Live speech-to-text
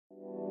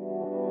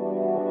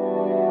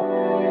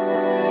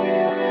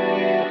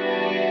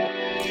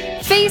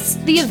Face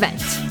the event.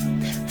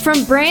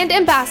 From brand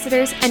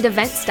ambassadors and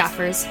event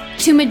staffers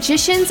to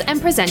magicians and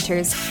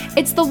presenters,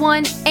 it's the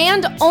one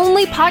and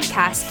only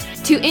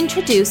podcast to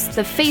introduce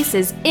the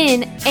faces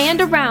in and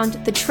around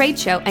the trade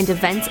show and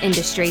events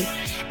industry.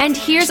 And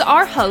here's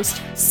our host,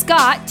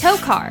 Scott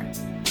Tokar.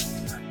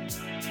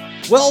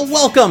 Well,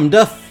 welcome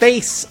to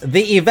Face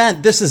the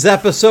Event. This is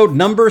episode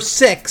number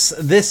 6.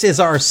 This is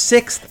our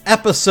 6th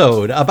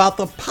episode about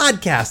the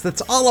podcast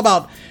that's all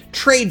about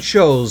trade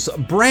shows,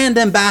 brand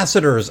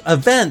ambassadors,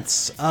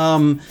 events,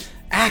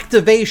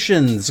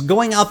 activations,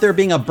 going out there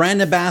being a brand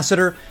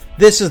ambassador.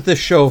 This is the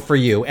show for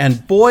you.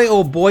 And boy,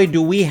 oh boy,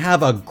 do we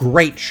have a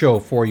great show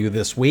for you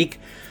this week.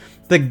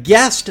 The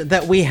guest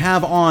that we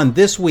have on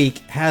this week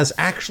has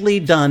actually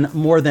done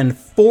more than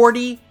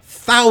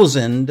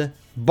 40,000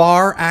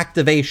 bar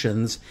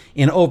activations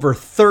in over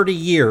 30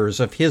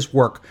 years of his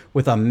work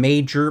with a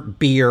major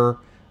beer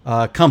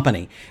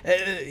company.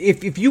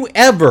 If you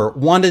ever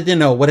wanted to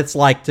know what it's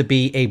like to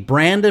be a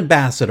brand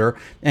ambassador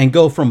and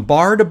go from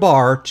bar to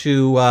bar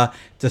to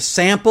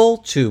sample,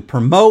 to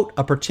promote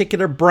a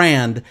particular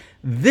brand,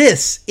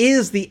 this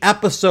is the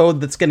episode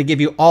that's going to give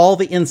you all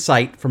the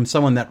insight from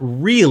someone that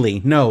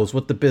really knows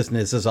what the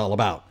business is all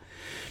about.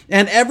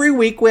 And every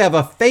week we have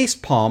a face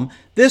palm.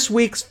 This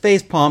week's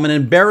face palm, an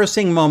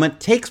embarrassing moment,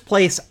 takes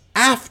place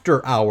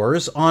after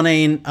hours on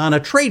a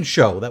trade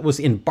show that was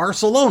in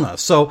Barcelona.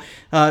 So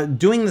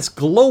doing this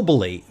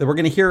globally, we're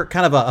going to hear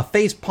kind of a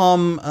face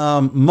palm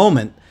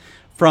moment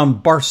from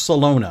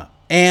Barcelona.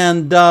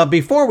 And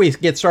before we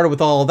get started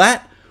with all of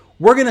that,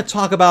 we're going to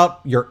talk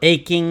about your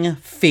aching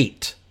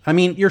feet. I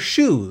mean, your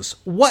shoes.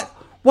 What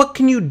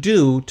can you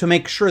do to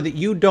make sure that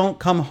you don't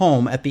come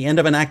home at the end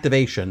of an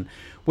activation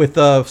with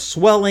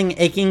swelling,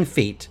 aching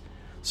feet?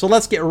 So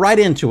let's get right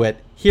into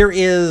it. Here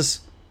is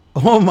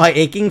Oh My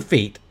Aching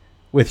Feet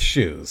with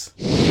shoes.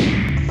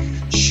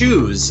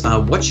 Shoes.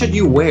 What should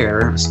you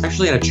wear,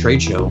 especially at a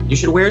trade show? You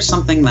should wear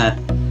something that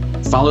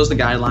follows the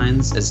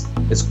guidelines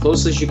as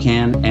close as you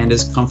can and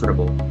is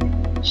comfortable.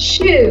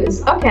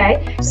 Shoes.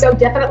 Okay, so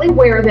definitely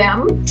wear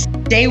them.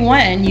 Day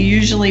one, you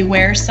usually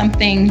wear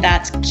something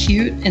that's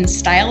cute and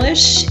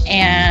stylish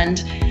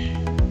and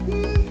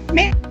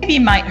maybe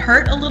might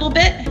hurt a little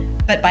bit,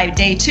 but by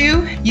day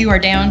two, you are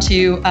down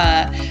to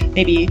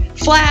maybe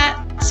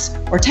flats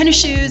or tennis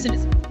shoes.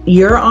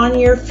 You're on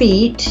your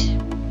feet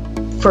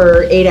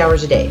for 8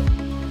 hours a day,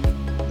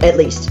 at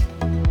least.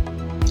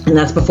 And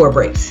that's before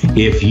breaks.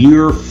 If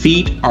your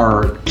feet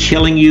are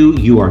killing you,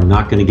 you are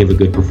not going to give a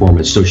good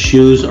performance. So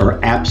shoes are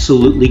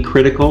absolutely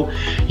critical.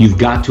 You've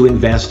got to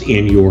invest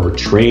in your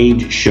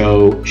trade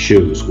show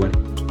shoes.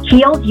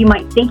 Heels you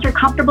might think you're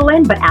comfortable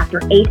in, but after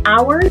 8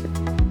 hours,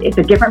 it's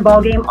a different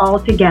ballgame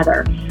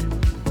altogether.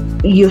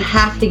 You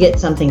have to get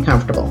something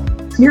comfortable.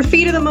 Your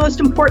feet are the most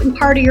important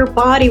part of your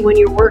body when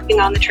you're working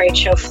on the trade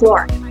show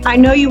floor. I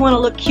know you want to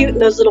look cute in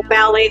those little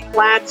ballet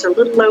flats or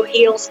little low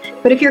heels,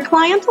 but if your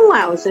client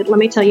allows it, let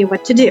me tell you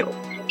what to do.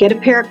 Get a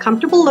pair of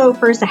comfortable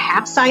loafers, a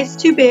half size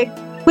too big,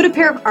 put a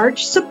pair of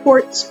arch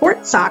support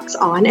sport socks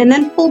on, and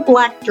then pull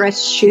black dress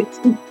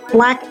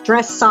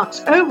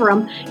socks over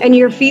them, and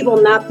your feet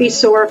will not be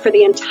sore for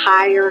the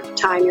entire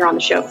time you're on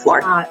the show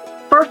floor.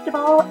 First of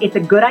all, it's a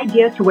good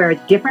idea to wear a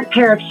different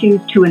pair of shoes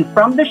to and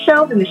from the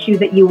show than the shoes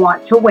that you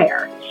want to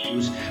wear.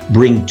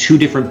 Bring 2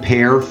 different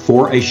pair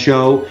for a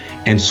show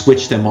and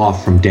switch them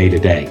off from day to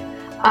day.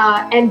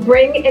 And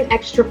bring an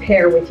extra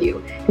pair with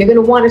you. You're going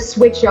to want to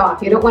switch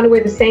off. You don't want to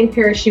wear the same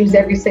pair of shoes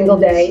every single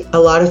day. A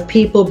lot of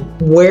people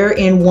wear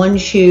in one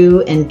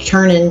shoe and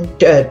change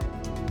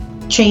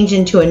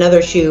into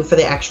another shoe for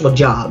the actual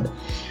job.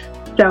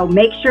 So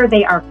make sure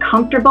they are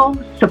comfortable,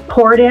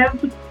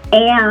 supportive,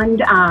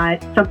 and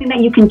something that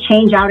you can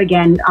change out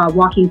again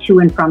walking to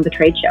and from the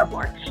trade show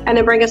floor. And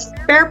then bring a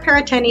spare pair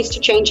of tennies to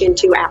change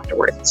into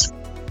afterwards.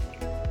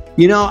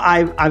 You know,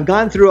 I've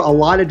gone through a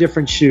lot of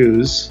different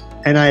shoes,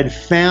 and I had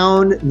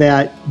found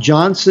that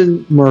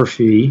Johnston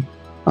Murphy,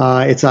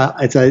 it's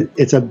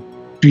a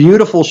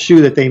beautiful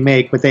shoe that they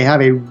make, but they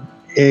have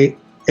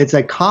it's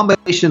a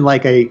combination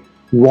like a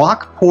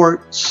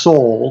Rockport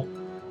sole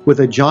with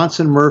a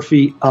Johnston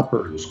Murphy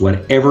uppers.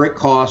 Whatever it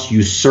costs,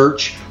 you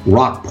search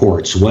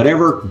Rockports.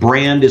 Whatever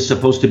brand is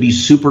supposed to be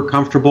super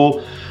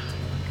comfortable,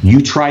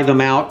 you try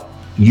them out,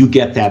 you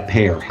get that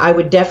pair. I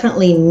would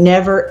definitely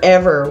never,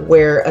 ever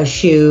wear a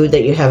shoe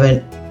that you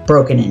haven't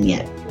broken in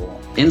yet.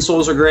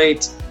 Insoles are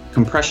great.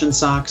 Compression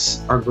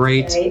socks are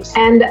great.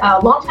 And a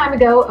long time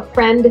ago, a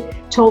friend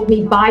told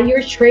me, buy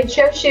your trade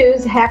show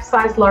shoes half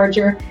size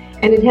larger,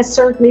 and it has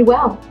served me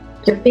well.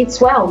 Your feet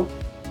swell.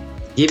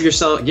 Give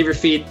your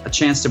feet a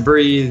chance to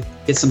breathe.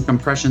 Get some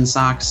compression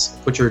socks.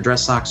 Put your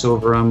dress socks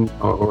over them,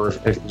 or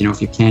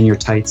if you can, your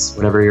tights,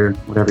 whatever you're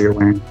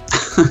wearing.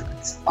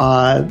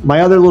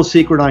 My other little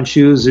secret on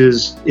shoes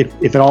is, if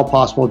at all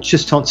possible,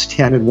 just don't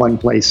stand in one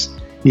place.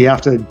 You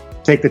have to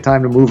take the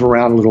time to move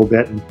around a little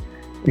bit and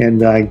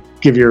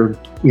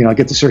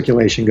get the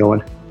circulation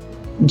going.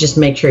 Just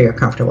make sure you're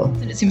comfortable.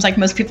 It seems like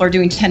most people are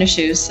doing tennis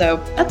shoes, so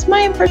that's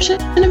my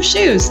impression of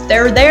shoes.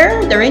 They're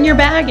there, they're in your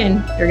bag,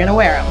 and you're going to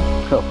wear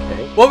them.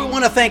 Okay. Well, we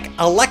want to thank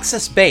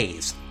Alexis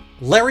Bays,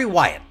 Larry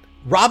Wyatt,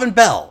 Robin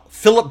Bell,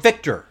 Philip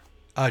Victor,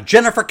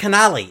 Jennifer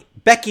Canali,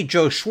 Becky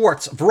Jo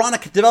Schwartz,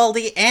 Veronica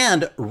Devaldi,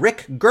 and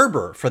Rick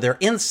Gerber for their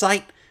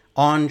insight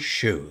on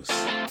shoes.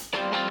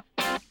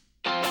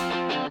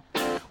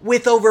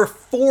 With over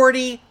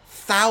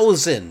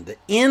 40,000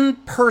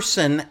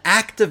 in-person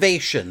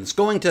activations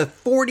going to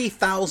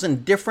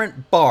 40,000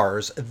 different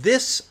bars,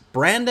 this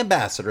brand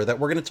ambassador that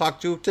we're going to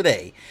talk to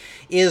today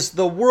is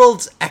the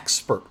world's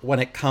expert when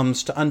it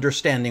comes to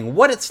understanding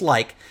what it's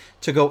like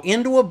to go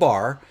into a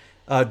bar,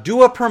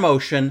 do a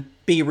promotion,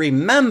 be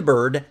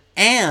remembered,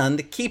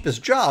 and keep his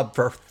job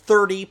for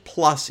 30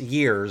 plus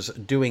years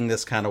doing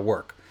this kind of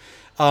work.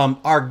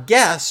 Our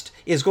guest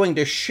is going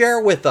to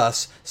share with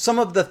us some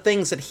of the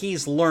things that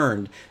he's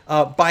learned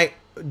by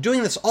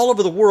doing this all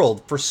over the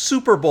world for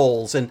Super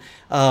Bowls and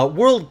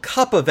World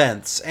Cup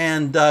events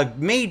and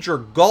major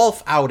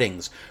golf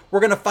outings. We're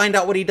going to find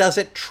out what he does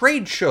at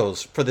trade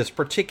shows for this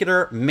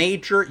particular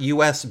major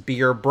U.S.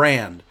 beer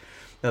brand.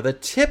 Now, the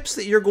tips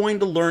that you're going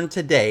to learn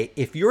today,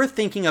 if you're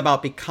thinking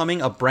about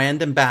becoming a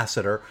brand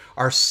ambassador,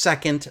 are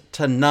second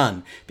to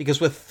none.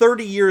 Because with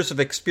 30 years of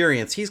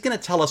experience, he's going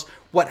to tell us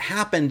what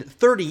happened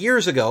 30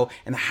 years ago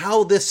and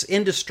how this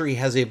industry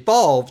has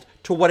evolved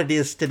to what it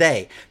is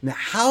today. Now,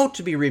 how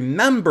to be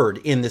remembered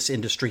in this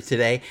industry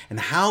today and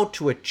how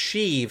to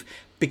achieve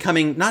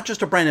becoming not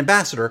just a brand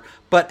ambassador,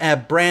 but a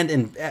brand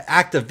and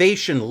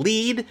activation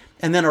lead,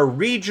 and then a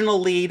regional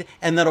lead,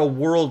 and then a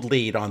world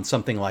lead on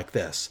something like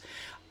this.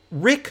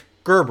 Rick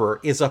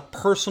Gerber is a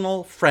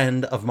personal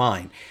friend of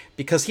mine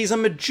because he's a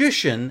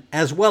magician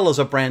as well as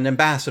a brand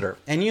ambassador.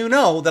 And you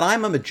know that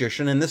I'm a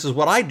magician and this is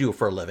what I do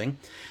for a living.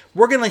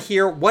 We're going to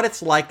hear what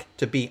it's like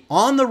to be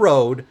on the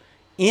road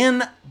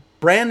in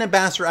brand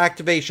ambassador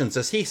activations,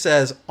 as he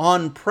says,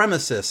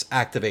 on-premises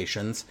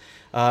activations.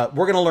 We're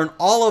going to learn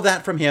all of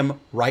that from him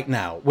right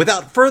now.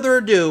 Without further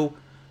ado,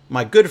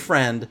 my good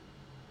friend,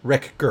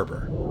 Rick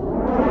Gerber.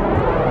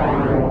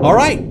 All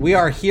right, we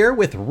are here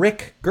with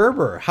Rick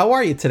Gerber. How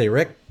are you today,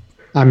 Rick?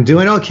 I'm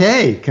doing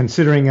okay,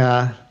 considering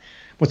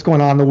what's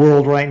going on in the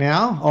world right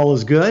now. All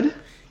is good.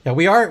 Yeah,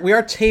 we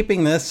are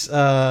taping this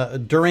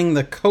during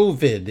the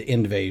COVID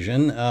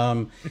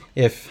invasion.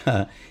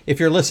 If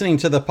you're listening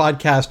to the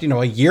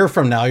podcast, a year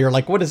from now, you're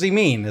like, what does he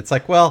mean? It's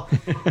like, well,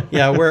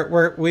 yeah,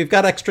 we've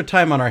got extra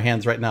time on our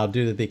hands right now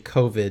due to the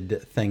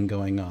COVID thing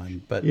going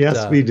on. But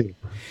yes, we do.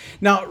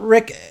 Now,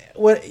 Rick,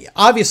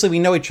 obviously we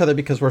know each other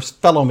because we're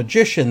fellow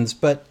magicians.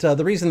 But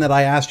the reason that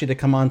I asked you to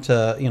come on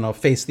to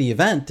face the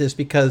event is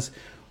because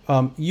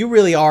you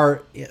really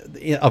are,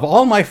 of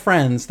all my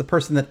friends, the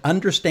person that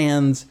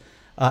understands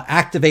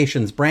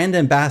activations, brand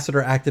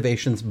ambassador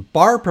activations,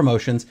 bar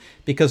promotions,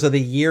 because of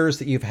the years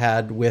that you've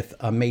had with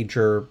a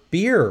major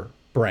beer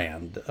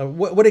brand.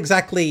 What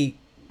exactly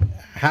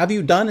have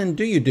you done and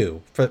do you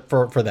do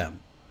for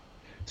them?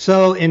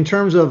 So in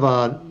terms of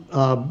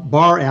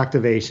bar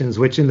activations,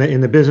 which in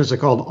the business are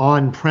called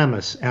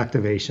on-premise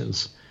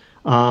activations,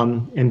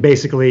 and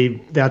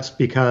basically that's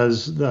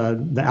because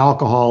the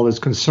alcohol is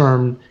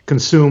consumed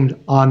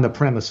on the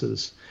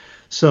premises.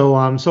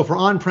 So for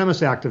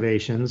on-premise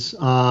activations,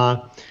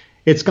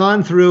 it's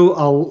gone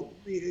through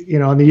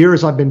in the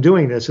years I've been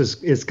doing this,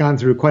 it's gone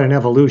through quite an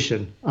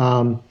evolution.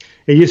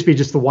 It used to be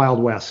just the Wild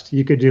West.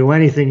 You could do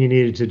anything you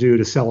needed to do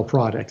to sell a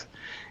product,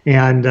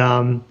 and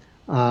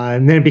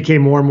then it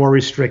became more and more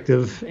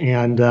restrictive,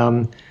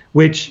 and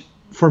which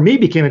for me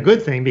became a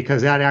good thing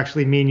because that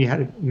actually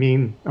it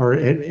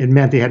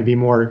meant they had to be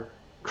more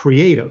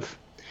creative.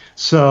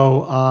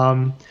 So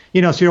so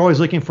you're always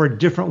looking for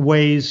different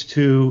ways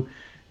to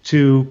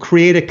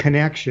create a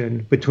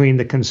connection between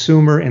the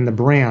consumer and the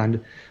brand.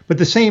 But at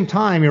the same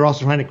time, you're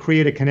also trying to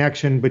create a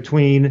connection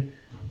between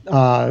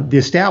the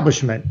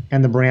establishment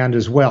and the brand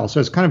as well. So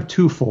it's kind of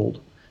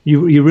twofold.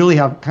 You really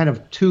have kind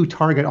of two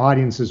target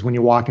audiences when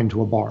you walk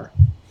into a bar.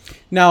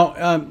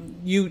 Now,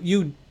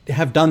 you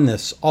have done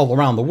this all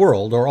around the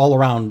world, or all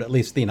around at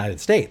least the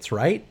United States,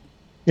 right?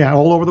 Yeah,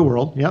 all over the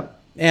world.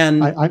 Yep.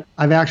 And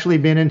I've actually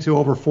been into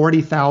over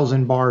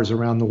 40,000 bars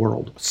around the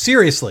world.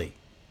 Seriously?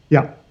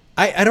 Yeah.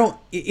 I don't.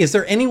 Is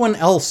there anyone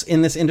else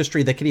in this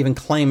industry that could even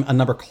claim a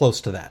number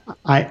close to that?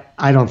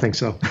 I don't think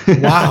so.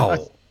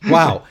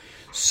 Wow.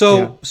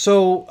 So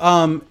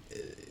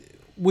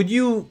would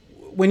you,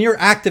 when you're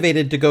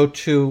activated to go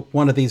to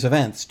one of these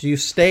events, do you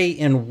stay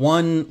in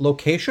one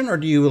location or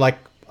do you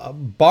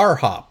bar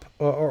hop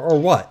or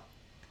what?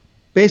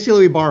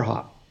 Basically, bar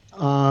hop.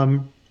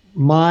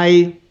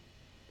 My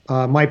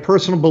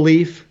personal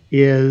belief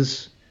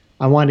is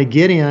I want to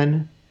get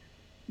in,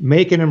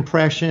 make an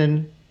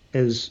impression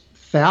as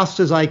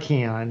fast as I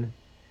can,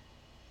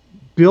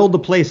 build the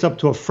place up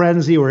to a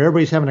frenzy where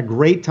everybody's having a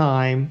great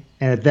time.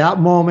 And at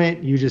that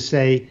moment, you just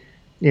say,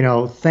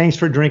 thanks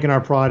for drinking our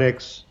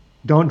products.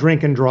 Don't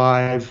drink and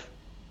drive.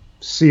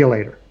 See you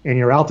later. And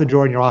you're out the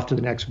door and you're off to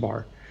the next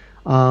bar.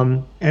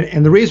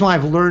 And the reason why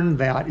I've learned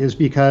that is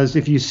because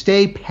if you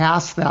stay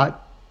past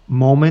that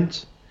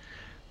moment,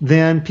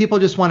 then people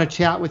just want to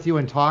chat with you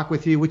and talk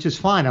with you, which is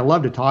fine. I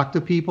love to talk to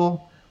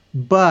people,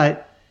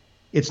 but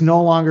it's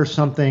no longer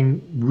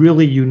something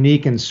really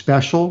unique and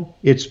special.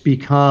 It's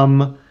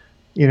become,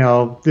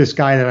 this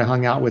guy that I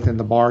hung out with in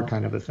the bar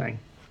kind of a thing.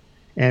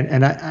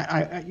 And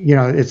I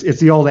it's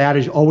the old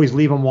adage, always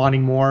leave them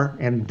wanting more,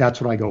 and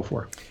that's what I go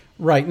for.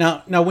 Right.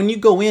 Now, when you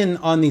go in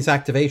on these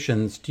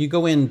activations, do you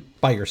go in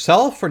by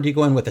yourself or do you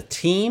go in with a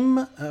team?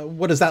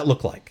 What does that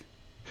look like?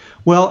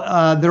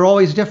 Well, they're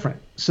always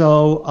different.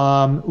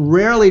 So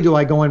rarely do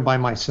I go in by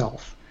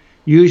myself.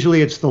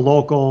 Usually it's the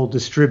local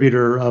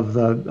distributor of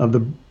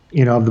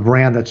the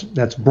brand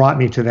that's brought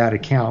me to that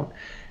account,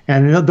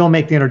 and they'll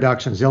make the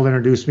introductions. They'll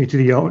introduce me to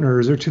the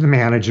owners or to the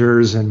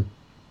managers, and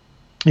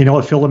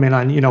fill them in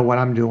on what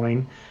I'm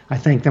doing. I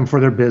thank them for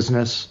their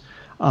business.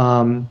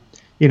 So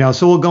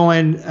we'll go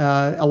in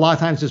a lot of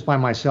times just by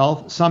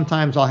myself.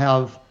 Sometimes I'll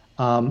have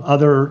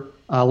other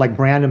like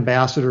brand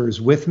ambassadors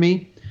with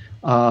me,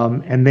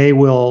 and they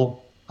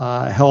will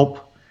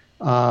help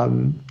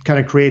kind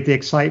of create the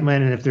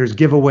excitement. And if there's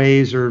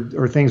giveaways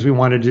or things we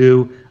want to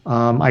do,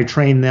 I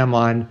train them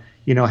on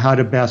how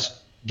to best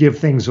give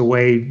things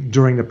away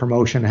during the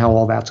promotion, how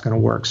all that's going to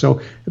work.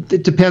 So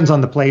it depends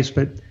on the place,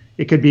 but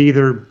it could be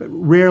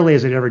rarely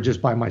is it ever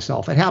just by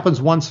myself. It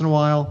happens once in a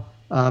while,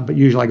 but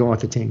usually I go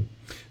with the team.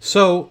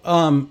 So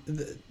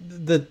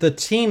the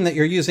team that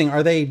you're using,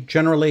 are they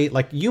generally,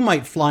 like, you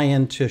might fly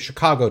into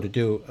Chicago to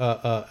do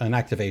an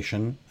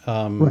activation?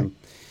 Right.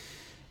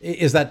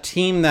 Is that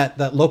team,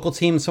 that local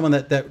team, someone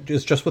that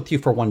is just with you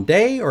for one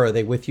day, or are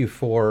they with you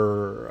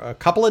for a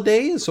couple of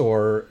days,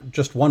 or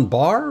just one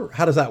bar?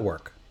 How does that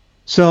work?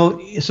 So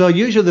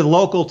usually the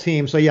local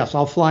team. So yes,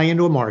 I'll fly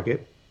into a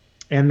market,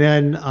 and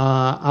then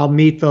I'll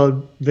meet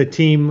the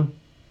team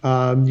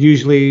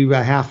usually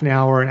a half an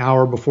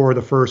hour before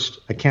the first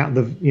account,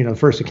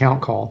 first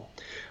account call,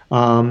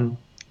 and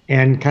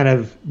kind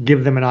of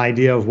give them an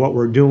idea of what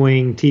we're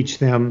doing, teach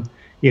them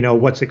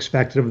what's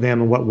expected of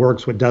them and what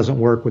works, what doesn't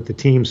work with the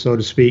team, so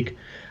to speak.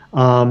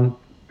 But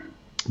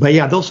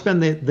yeah, they'll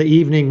spend the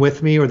evening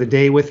with me or the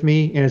day with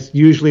me, and it's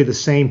usually the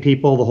same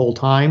people the whole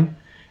time.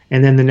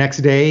 And then the next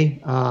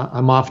day,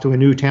 I'm off to a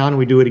new town and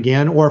we do it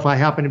again. Or if I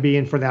happen to be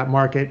in for that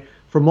market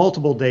for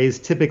multiple days,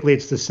 typically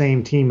it's the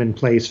same team in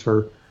place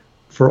for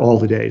all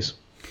the days.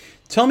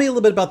 Tell me a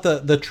little bit about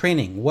the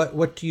training.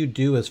 What do you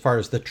do as far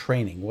as the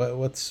training?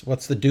 What's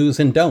the do's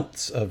and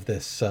don'ts of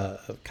this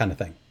kind of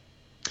thing?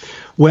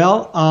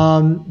 Well,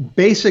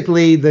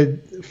 basically,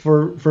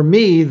 for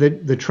me,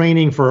 the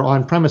training for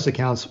on-premise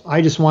accounts,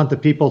 I just want the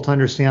people to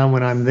understand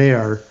when I'm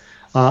there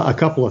a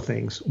couple of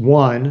things.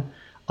 One,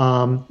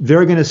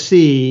 they're going to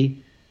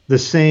see the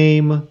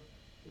same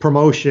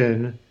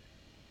promotion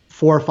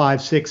 4,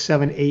 5, 6,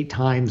 7, 8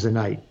 times a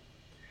night.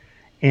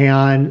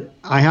 And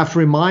I have to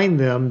remind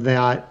them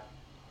that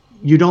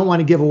you don't want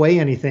to give away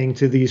anything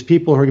to these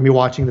people who are going to be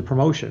watching the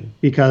promotion,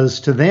 because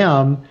to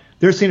them,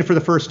 they're seeing it for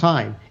the first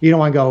time. You don't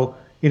want to go,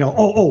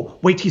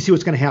 wait till you see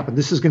what's going to happen.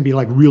 This is going to be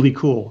like really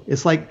cool.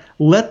 It's like,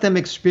 let them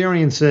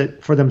experience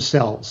it for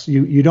themselves.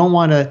 You don't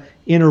want to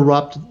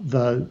interrupt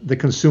the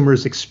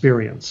consumer's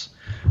experience.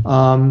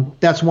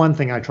 That's one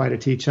thing I try to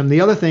teach them. The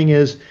other thing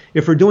is,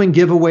 if we're doing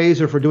giveaways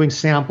or if we're doing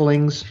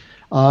samplings,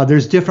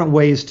 there's different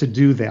ways to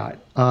do that.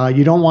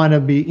 You don't want to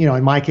be,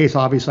 in my case,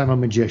 obviously I'm a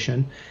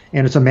magician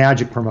and it's a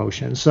magic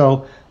promotion.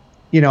 So,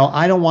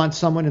 I don't want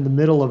someone in the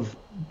middle of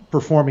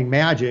performing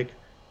magic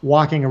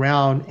walking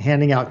around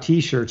handing out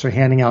T-shirts or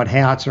handing out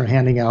hats or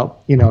handing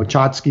out,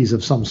 tchotchkes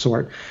of some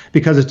sort,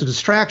 because it's a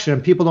distraction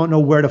and people don't know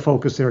where to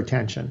focus their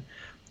attention.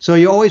 So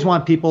you always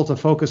want people to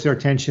focus their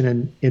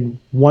attention in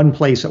one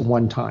place at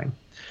one time.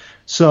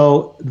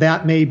 So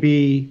that may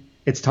be,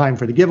 it's time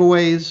for the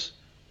giveaways,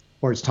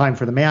 or it's time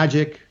for the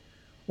magic,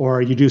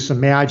 or you do some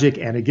magic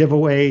and a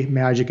giveaway,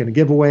 magic and a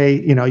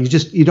giveaway.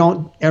 You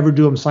don't ever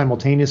do them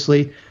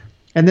simultaneously.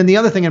 And then the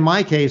other thing in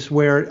my case,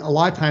 where a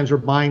lot of times we're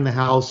buying the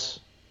house,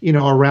 a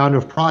round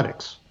of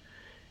products,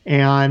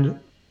 and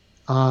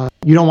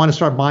you don't want to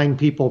start buying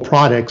people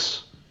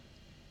products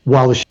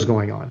while the show's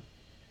going on.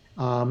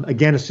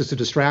 Again, it's just a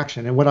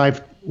distraction. And what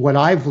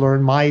I've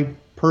learned, my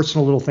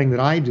personal little thing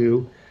that I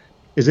do,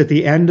 is at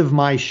the end of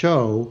my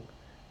show,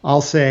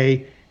 I'll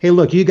say, "Hey,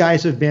 look, you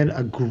guys have been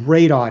a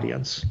great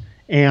audience,"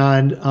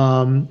 and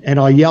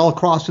I'll yell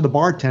across to the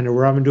bartender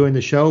where I'm doing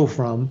the show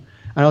from,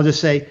 and I'll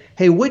just say,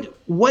 "Hey, what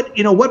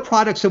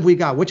products have we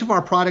got? Which of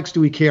our products do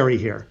we carry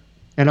here?"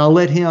 And I'll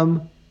let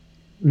him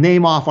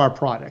name off our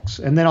products.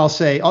 And then I'll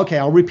say, okay,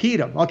 I'll repeat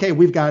them. Okay,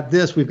 we've got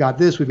this, we've got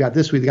this, we've got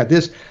this, we've got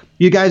this.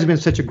 You guys have been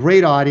such a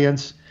great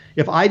audience.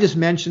 If I just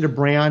mentioned a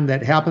brand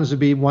that happens to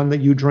be one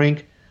that you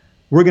drink,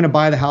 we're going to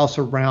buy the house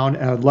around,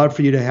 and I'd love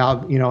for you to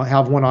have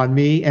one on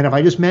me. And if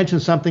I just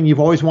mentioned something you've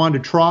always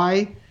wanted to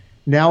try,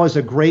 now is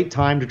a great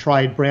time to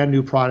try a brand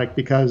new product,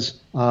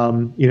 because we're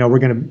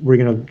going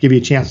to give you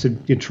a chance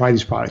to try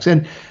these products.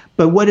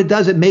 But what it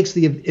does, it makes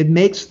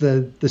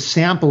the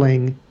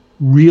sampling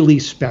really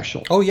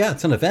special. Oh yeah,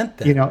 it's an event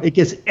then. It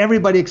gets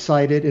everybody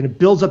excited and it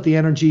builds up the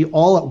energy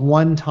all at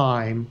one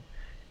time.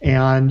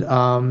 And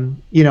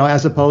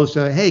as opposed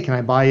to, hey, can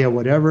I buy you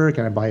whatever?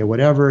 Can I buy you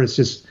whatever? It's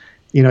just,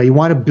 You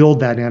want to build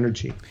that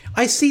energy.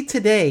 I see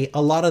today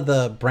a lot of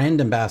the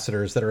brand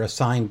ambassadors that are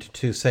assigned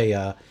to, say,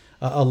 a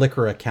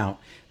liquor account,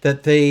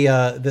 that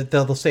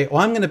they'll say, "Oh,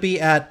 I'm going to be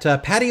at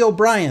Patty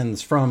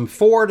O'Brien's from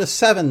 4 to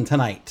 7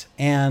 tonight,"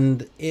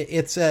 and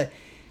it's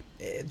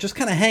just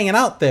kind of hanging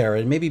out there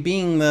and maybe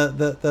being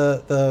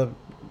that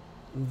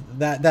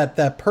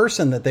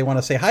person that they want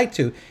to say hi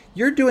to.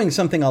 You're doing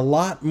something a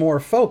lot more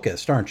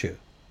focused, aren't you?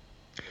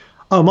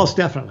 Oh, most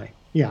definitely.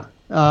 Yeah.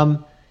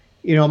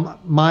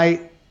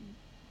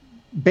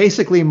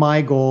 Basically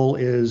my goal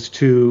is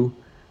to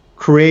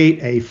create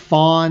a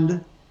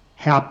fond,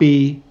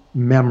 happy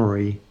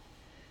memory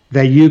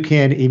that you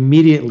can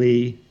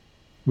immediately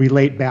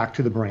relate back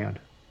to the brand.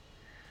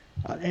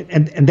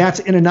 And that's,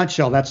 in a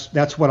nutshell,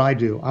 that's what I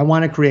do. I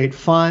want to create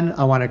fun.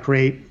 I want to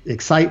create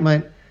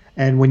excitement.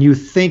 And when you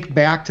think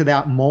back to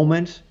that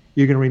moment,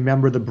 you're going to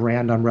remember the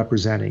brand I'm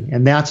representing.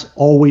 And that's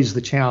always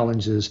the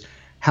challenge, is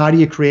how do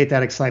you create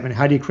that excitement?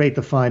 How do you create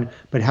the fun?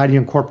 But how do you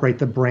incorporate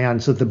the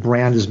brand so that the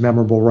brand is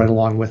memorable right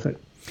along with it?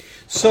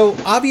 So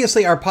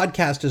obviously our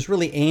podcast is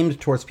really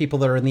aimed towards people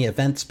that are in the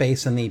event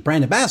space and the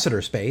brand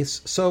ambassador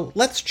space. So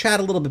let's chat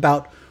a little bit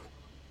about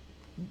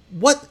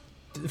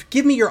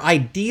give me your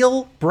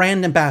ideal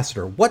brand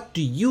ambassador. What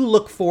do you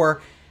look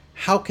for?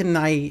 How can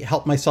I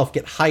help myself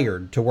get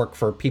hired to work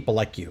for people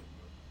like you?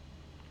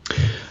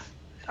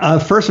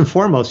 First and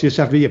foremost, you just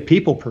have to be a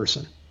people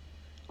person.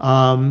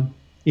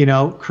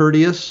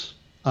 Courteous.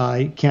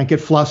 You can't get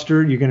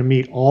flustered. You're going to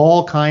meet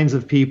all kinds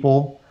of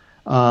people,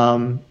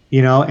 and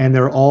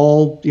they're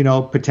all,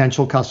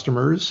 potential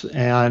customers.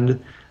 And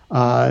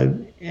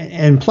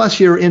plus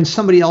you're in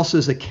somebody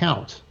else's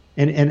account.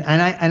 And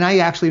I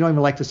actually don't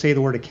even like to say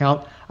the word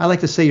account. I like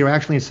to say you're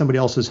actually in somebody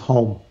else's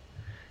home.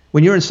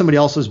 When you're in somebody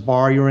else's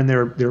bar, you're in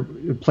their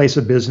place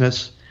of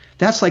business.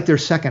 That's like their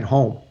second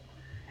home.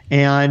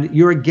 And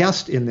you're a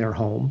guest in their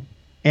home,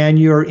 and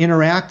you're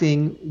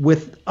interacting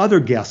with other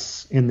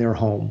guests in their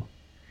home.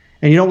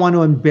 And you don't want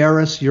to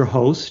embarrass your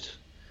host.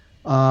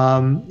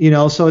 So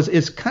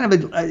it's kind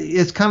of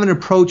an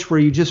approach where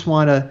you just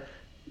want to,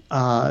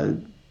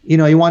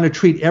 you want to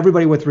treat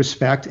everybody with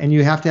respect, and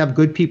you have to have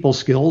good people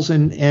skills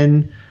and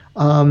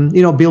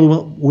be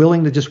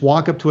willing to just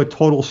walk up to a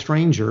total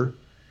stranger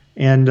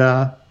and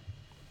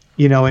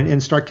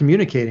start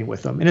communicating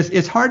with them. And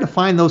it's hard to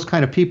find those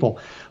kind of people.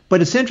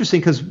 But it's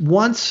interesting because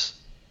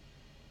once,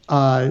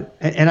 and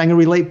I'm going to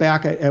relate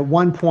back, at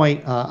one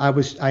point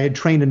I had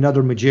trained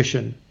another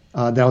magician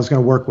that I was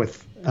going to work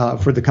with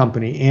for the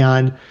company.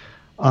 And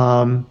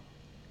I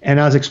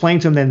was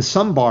explaining to him that in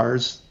some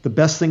bars, the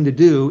best thing to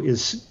do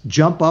is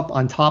jump up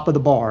on top of the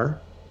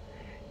bar,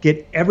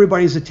 get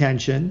everybody's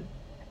attention,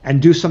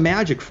 and do some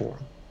magic for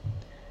them.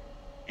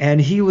 And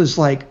he was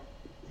like,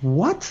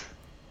 "What?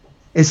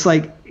 It's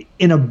like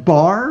in a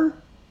bar?"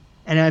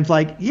 And I was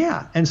like,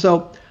 "Yeah." And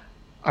so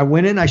I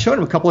went in, I showed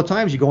him a couple of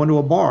times. You go into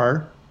a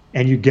bar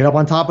and you get up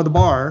on top of the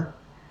bar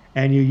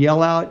and you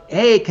yell out,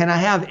 "Hey, can I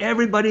have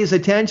everybody's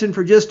attention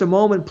for just a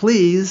moment,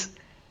 please?"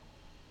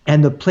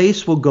 And the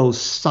place will go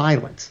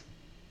silent.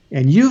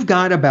 And you've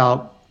got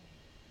about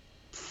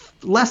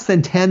less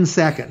than 10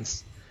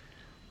 seconds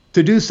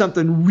to do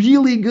something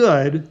really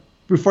good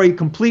before you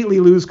completely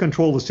lose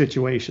control of the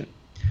situation.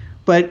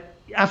 But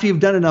after you've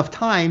done enough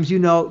times, you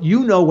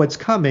know what's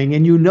coming,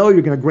 and you're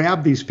going to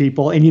grab these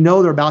people, and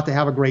they're about to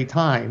have a great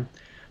time.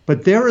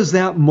 But there is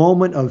that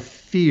moment of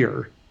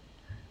fear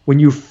when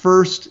you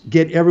first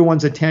get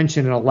everyone's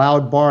attention in a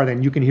loud bar,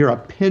 then you can hear a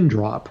pin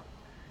drop,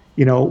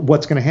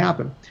 what's going to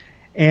happen.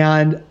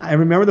 And I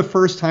remember the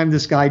first time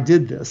this guy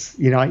did this.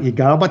 He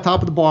got up on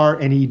top of the bar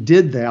and he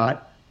did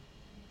that,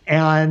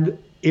 and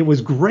it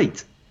was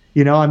great.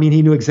 He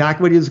knew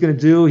exactly what he was going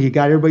to do. He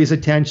got everybody's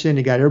attention.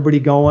 He got everybody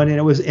going,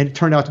 and it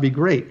turned out to be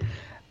great.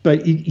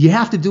 But you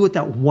have to do it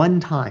that one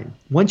time.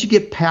 Once you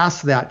get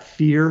past that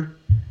fear,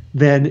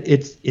 then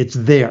it's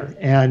there.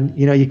 And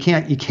you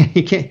can't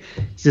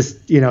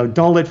just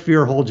don't let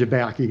fear hold you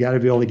back. You got to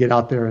be able to get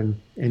out there and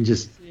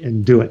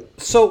do it.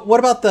 So what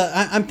about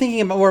I'm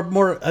thinking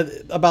more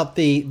about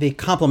the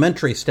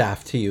complimentary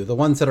staff to you, the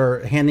ones that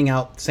are handing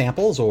out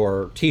samples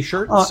or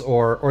T-shirts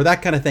or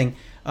that kind of thing.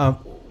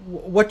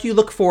 What do you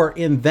look for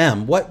in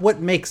them? What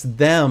makes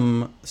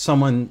them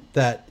someone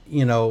that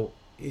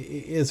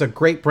is a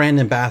great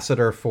brand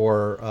ambassador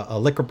for a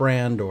liquor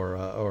brand or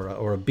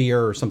a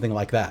beer or something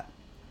like that?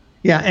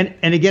 Yeah,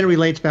 and again, it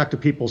relates back to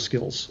people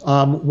skills.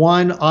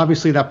 One,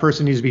 obviously, that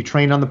person needs to be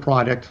trained on the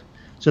product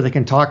so they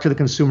can talk to the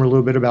consumer a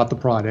little bit about the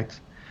product,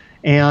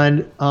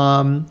 and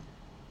and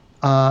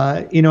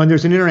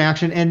there's an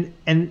interaction,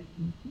 and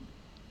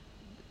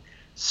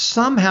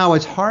somehow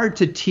it's hard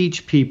to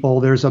teach people.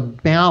 There's a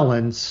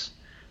balance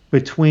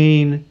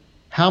between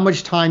how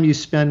much time you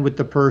spend with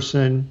the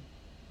person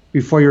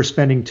before you're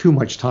spending too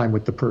much time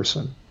with the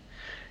person.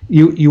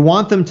 You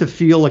want them to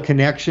feel a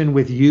connection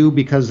with you,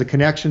 because the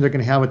connection they're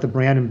going to have with the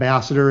brand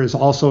ambassador is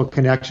also a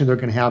connection they're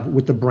going to have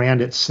with the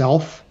brand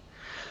itself.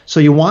 So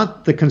you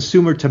want the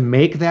consumer to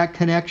make that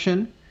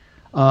connection,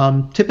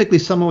 Typically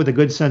someone with a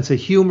good sense of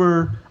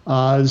humor,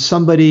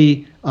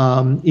 somebody,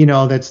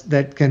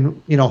 that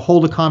can,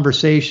 hold a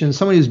conversation,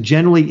 somebody who's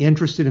genuinely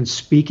interested in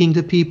speaking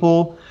to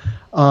people.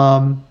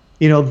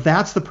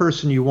 That's the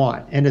person you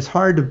want. And it's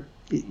hard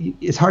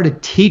to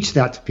teach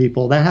that to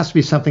people. That has to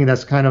be something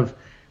that's kind of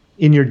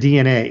in your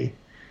DNA.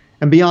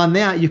 And beyond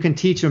that, you can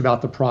teach them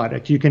about the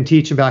product. You can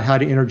teach them about how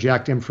to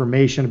interject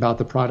information about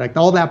the product.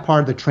 All that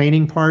part, the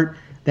training part,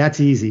 that's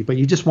easy. But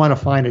you just want to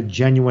find a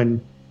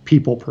genuine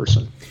people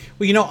person.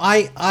 Well,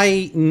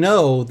 I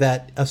know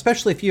that,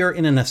 especially if you're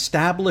in an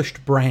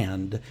established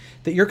brand,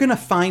 that you're going to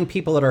find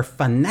people that are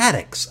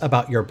fanatics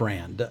about your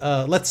brand.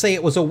 Let's say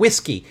it was a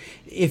whiskey.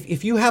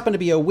 If you happen to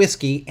be a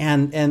whiskey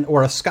and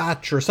or a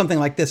scotch or something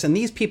like this, and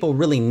these people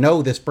really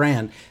know this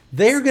brand,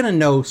 they're going to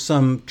know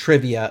some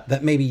trivia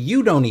that maybe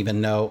you don't even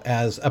know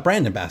as a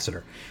brand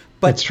ambassador.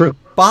 But that's true.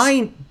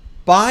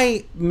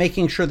 By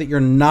making sure that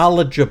you're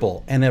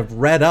knowledgeable and have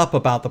read up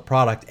about the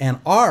product and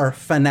are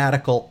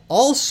fanatical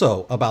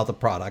also about the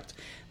product,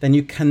 then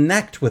you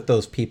connect with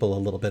those people a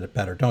little bit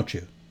better, don't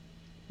you?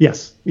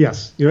 Yes,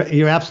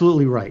 you're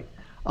absolutely right.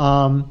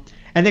 And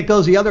it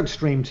goes the other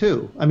extreme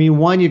too. I mean,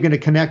 one, you're going to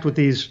connect with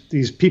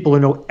these people who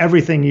know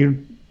everything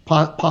you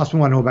possibly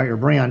want to know about your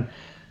brand.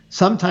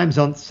 Sometimes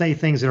they'll say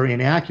things that are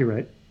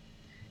inaccurate,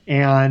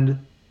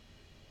 and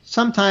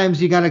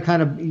sometimes you got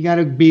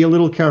to be a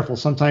little careful.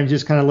 Sometimes you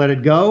just kind of let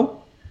it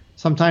go.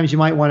 Sometimes you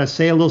might want to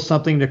say a little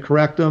something to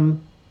correct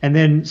them and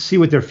then see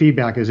what their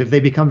feedback is. If they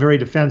become very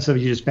defensive,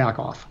 you just back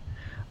off.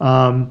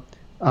 But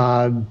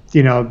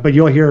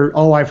you'll hear,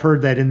 I've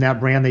heard that in that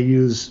brand they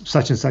use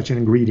such and such an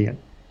ingredient,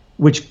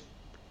 which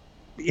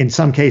in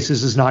some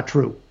cases is not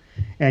true.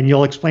 And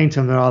you'll explain to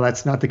them that,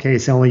 that's not the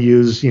case. They only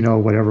use,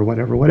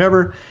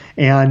 whatever.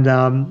 And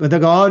but they'll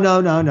go,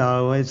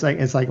 no. It's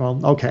like, well,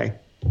 okay.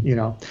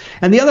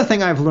 And the other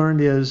thing I've learned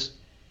is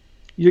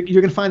you're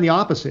going to find the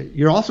opposite.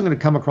 You're also going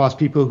to come across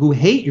people who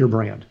hate your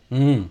brand,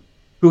 who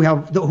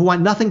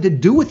want nothing to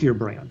do with your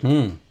brand.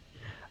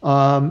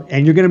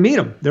 And you're going to meet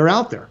them. They're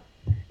out there.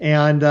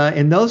 And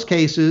in those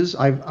cases,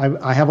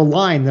 I have a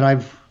line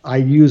that I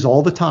use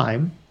all the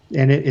time,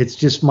 and it's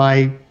just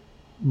my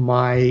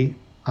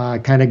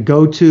kind of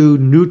go-to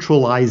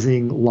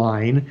neutralizing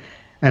line.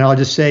 And I'll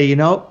just say,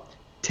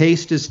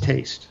 taste is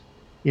taste.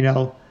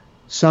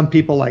 Some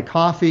people like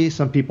coffee,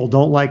 some people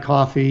don't like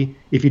coffee.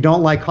 If you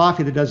don't like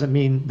coffee, that doesn't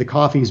mean the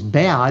coffee's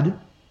bad.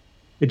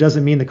 It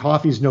doesn't mean the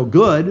coffee's no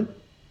good.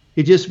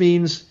 It just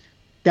means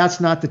that's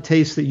not the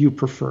taste that you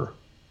prefer.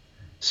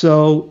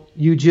 So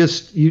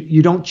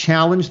you don't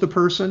challenge the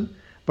person,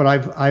 but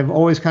I've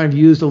always kind of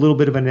used a little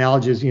bit of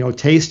analogies,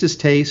 taste is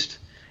taste.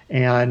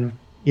 And,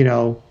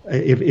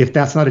 if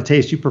that's not a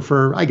taste you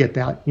prefer, I get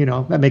that,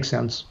 that makes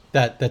sense.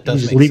 That does make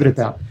sense. Just leave it at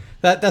that.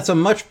 That's a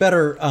much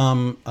better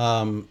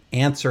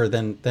answer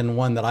than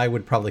one that I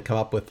would probably come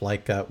up with.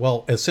 Like,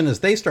 as soon as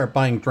they start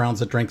buying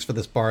rounds of drinks for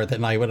this bar,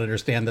 then I would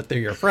understand that they're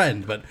your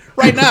friend. But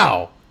right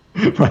now,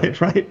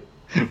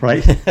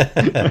 right.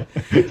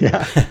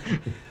 Yeah.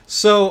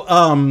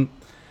 So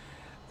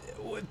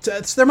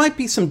there might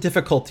be some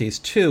difficulties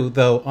too,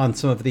 though, on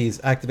some of these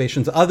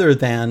activations, other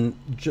than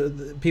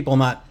people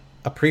not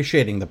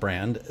appreciating the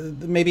brand.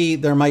 Maybe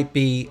there might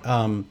be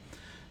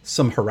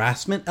some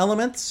harassment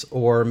elements,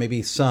 or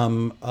maybe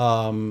some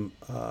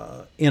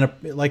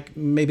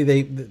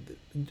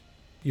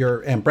your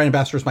brand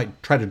ambassadors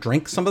might try to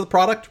drink some of the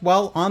product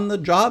while on the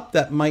job.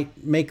 That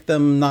might make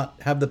them not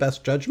have the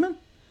best judgment.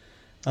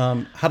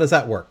 How does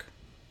that work?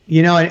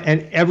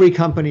 And every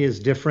company is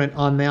different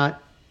on that.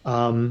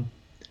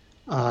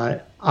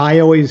 I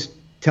always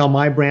tell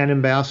my brand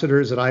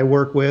ambassadors that I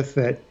work with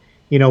that,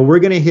 we're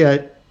going to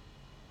hit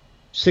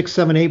 6,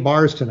 7, 8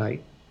 bars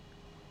tonight.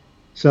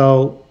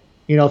 So,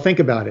 think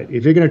about it.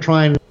 If you're going to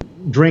try and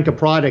drink a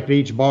product at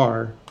each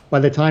bar, by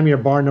the time you're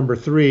bar number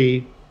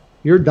 3,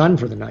 you're done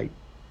for the night.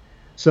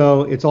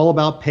 So it's all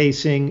about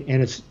pacing,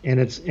 and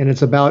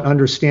it's about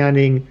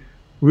understanding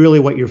really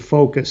what your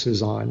focus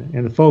is on.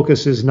 And the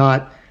focus is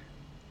not,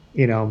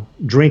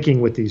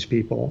 drinking with these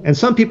people. And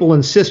some people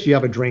insist you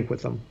have a drink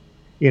with them,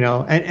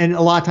 and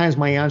a lot of times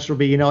my answer will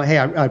be, hey,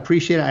 I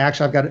appreciate it.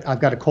 I've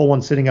got a cold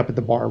one sitting up at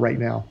the bar right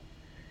now,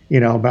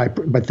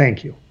 but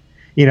thank you.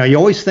 You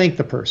always thank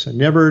the person.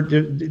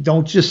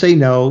 Don't just say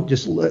no.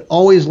 Just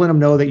always let them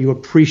know that you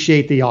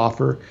appreciate the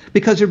offer,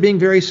 because they're being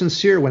very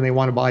sincere when they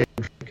want to buy a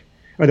drink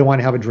or they want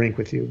to have a drink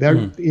with you. They're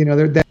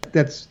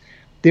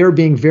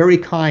being very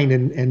kind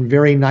and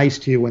very nice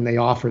to you when they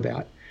offer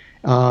that.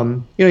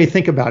 You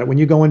think about it. When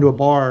you go into a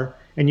bar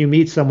and you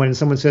meet someone and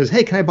someone says,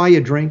 "Hey, can I buy you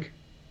a drink?"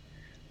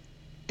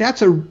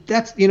 There's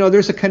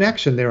a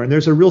connection there, and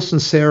there's a real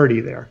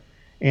sincerity there.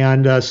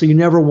 And so you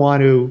never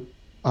want to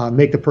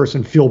make the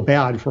person feel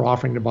bad for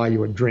offering to buy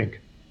you a drink.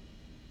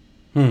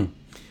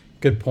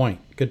 Good point.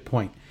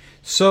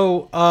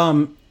 So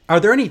are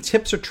there any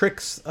tips or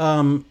tricks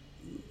that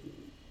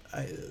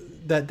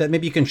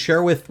maybe you can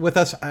share with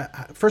us?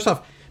 First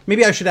off,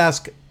 maybe I should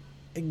ask,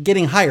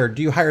 getting hired?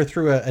 Do you hire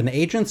through an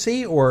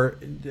agency, or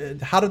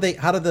how do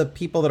the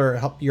people that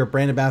are your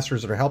brand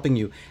ambassadors that are helping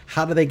you,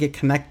 how do they get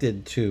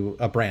connected to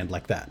a brand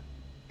like that?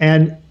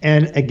 And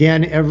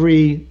again,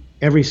 every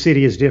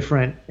city is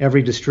different.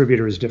 Every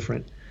distributor is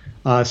different.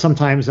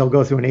 Sometimes they'll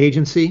go through an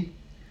agency.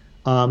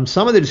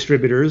 Some of the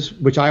distributors,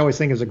 which I always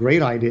think is a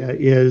great idea,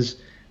 is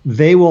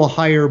they will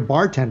hire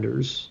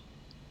bartenders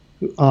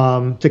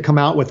to come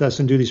out with us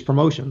and do these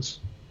promotions.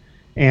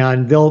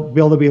 And they'll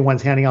be the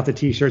ones handing out the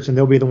T-shirts, and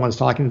they'll be the ones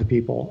talking to the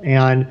people.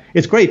 And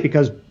it's great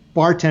because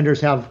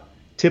bartenders have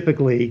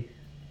typically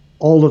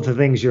all of the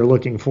things you're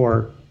looking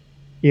for,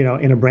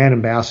 in a brand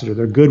ambassador.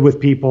 They're good with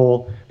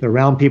people. They're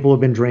around people who've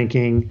been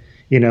drinking.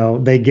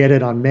 They get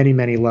it on many,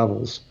 many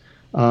levels.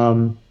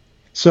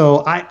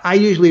 So I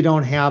usually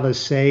don't have a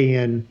say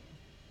in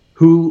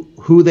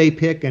who they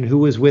pick and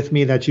who is with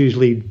me. That's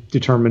usually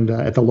determined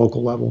at the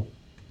local level.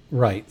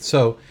 Right.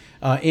 So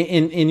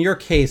in your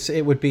case,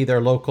 it would be their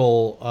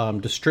local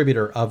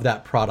distributor of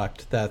that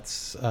product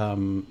that's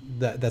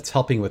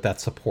helping with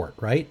that support,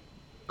 right?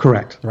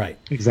 Correct. Right.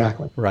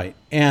 Exactly. Right.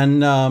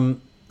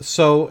 And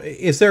so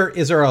is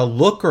there a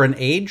look or an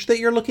age that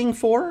you're looking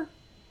for?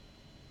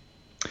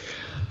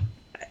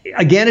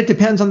 Again, it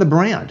depends on the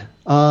brand.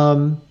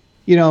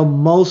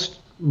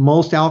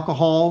 Most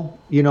alcohol,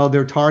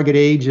 their target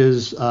age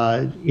is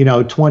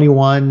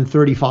 21,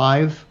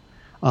 35.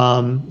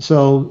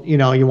 So,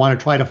 you want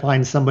to try to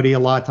find somebody a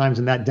lot of times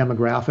in that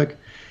demographic.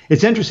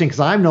 It's interesting because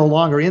I'm no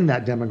longer in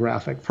that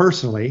demographic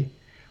personally,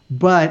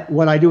 but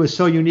what I do is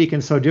so unique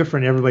and so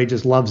different. Everybody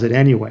just loves it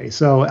anyway.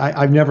 So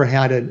I've never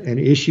had an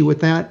issue with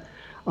that.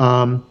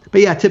 But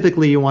yeah,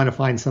 typically you want to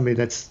find somebody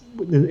that's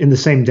in the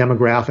same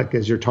demographic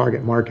as your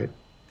target market.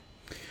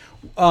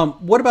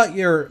 What about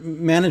your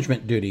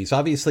management duties?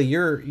 Obviously,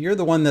 you're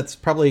the one that's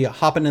probably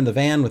hopping in the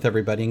van with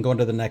everybody and going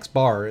to the next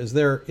bar. Is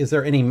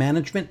there any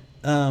management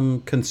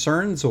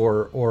concerns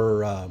or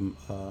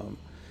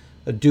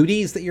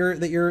duties that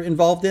you're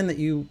involved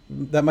in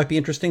that might be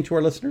interesting to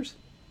our listeners?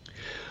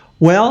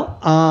 Well,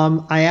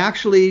 I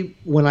actually,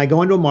 when I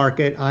go into a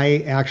market, I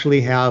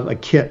actually have a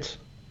kit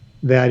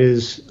that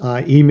is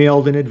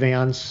emailed in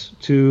advance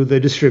to the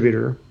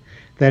distributor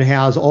that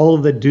has all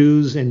of the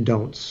do's and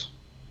don'ts.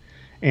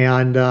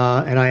 And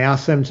I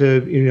asked them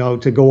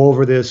to go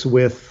over this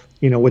with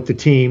the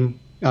team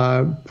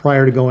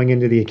prior to going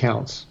into the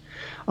accounts.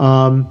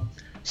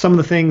 Some of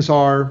the things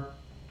are,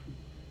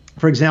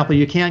 for example,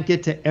 you can't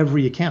get to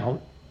every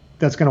account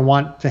that's going to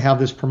want to have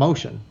this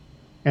promotion.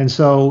 And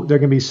so there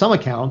can be some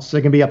accounts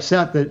that can be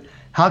upset that,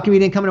 how come you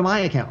didn't come into my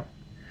account?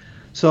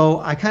 So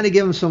I kind of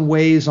give them some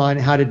ways on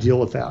how to deal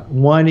with that.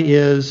 One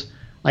is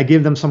I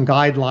give them some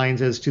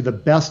guidelines as to the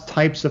best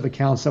types of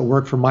accounts that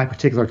work for my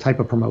particular type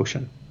of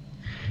promotion.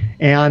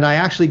 And I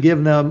actually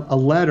give them a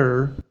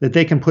letter that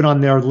they can put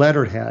on their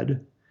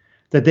letterhead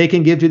that they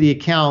can give to the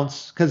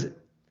accounts, because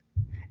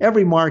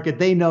every market,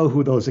 they know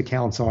who those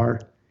accounts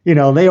are. They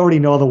already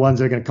know the ones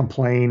that are going to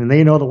complain, and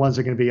they know the ones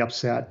that are going to be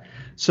upset.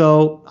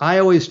 So I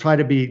always try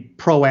to be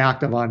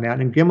proactive on that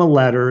and give them a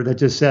letter that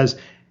just says,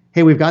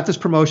 hey, we've got this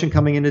promotion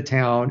coming into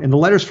town. And the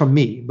letter's from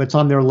me, but it's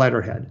on their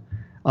letterhead.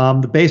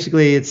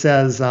 Basically, it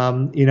says,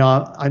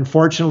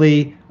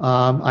 unfortunately,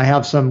 I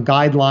have some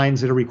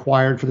guidelines that are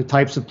required for the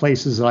types of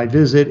places that I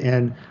visit.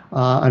 And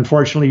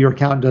unfortunately, your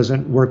account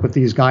doesn't work with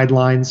these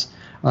guidelines.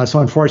 So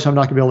unfortunately, I'm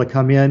not going to be able to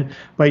come in.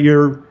 But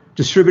your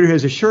distributor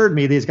has assured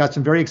me that he's got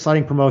some very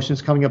exciting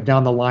promotions coming up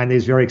down the line that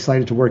he's very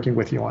excited to working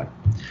with you on.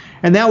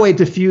 And that way it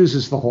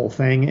diffuses the whole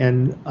thing.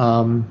 And,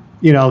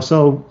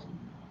 so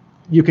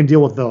you can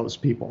deal with those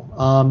people.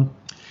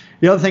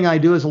 The other thing I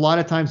do is a lot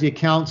of times the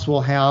accounts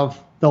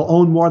they'll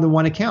own more than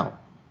one account.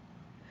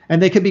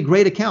 And they could be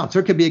great accounts.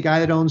 There could be a guy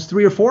that owns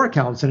 3 or 4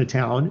 accounts in a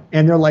town,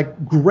 and they're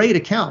like great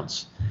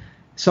accounts.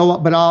 So,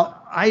 but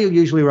I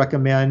usually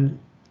recommend,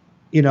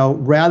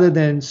 rather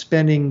than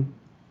spending,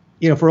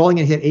 if we're only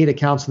going to hit 8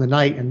 accounts in the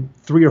night and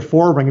 3 or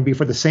 4 are going to be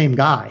for the same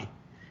guy,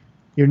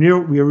 you're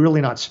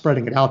really not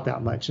spreading it out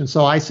that much. And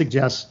so I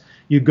suggest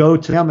you go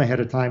to them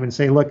ahead of time and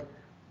say, look,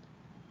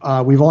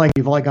 we've only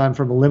gone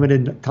from a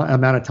limited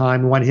amount of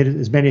time. We want to hit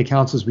as many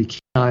accounts as we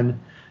can.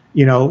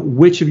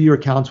 Which of your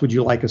accounts would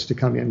you like us to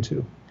come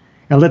into?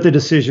 And let the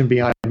decision be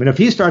on him. And if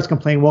he starts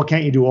complaining, well,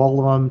 can't you do all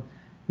of them?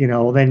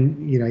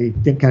 Then, you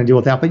can kind of deal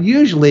with that. But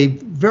usually,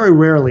 very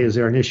rarely is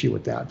there an issue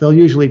with that. They'll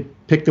usually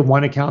pick the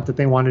one account that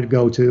they wanted to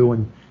go to,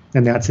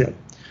 and that's it.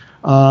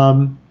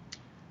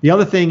 The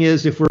other thing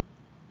is if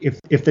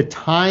the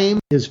time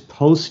is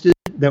posted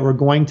that we're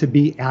going to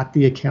be at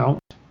the account,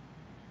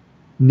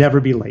 never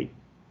be late.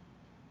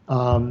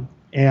 And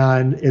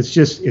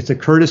it's a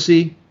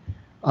courtesy.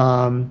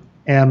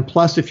 And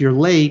plus, if you're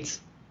late,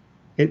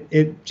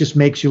 it just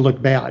makes you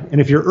look bad.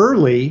 And if you're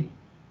early,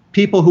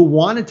 people who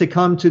wanted to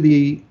come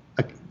to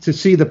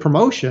see the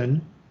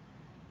promotion,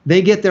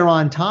 they get there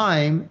on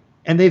time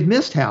and they've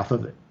missed half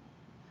of it.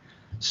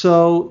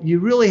 So you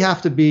really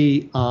have to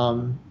be,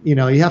 you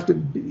have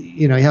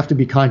to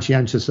be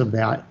conscientious of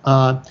that.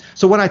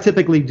 So what I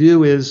typically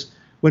do is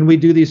when we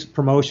do these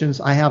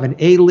promotions, I have an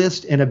A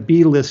list and a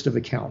B list of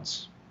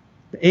accounts.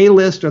 The A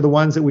list are the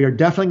ones that we are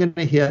definitely going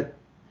to hit.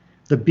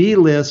 The B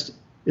list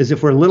is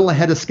if we're a little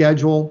ahead of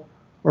schedule,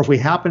 or if we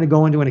happen to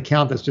go into an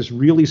account that's just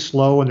really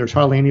slow and there's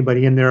hardly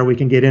anybody in there, we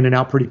can get in and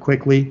out pretty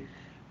quickly.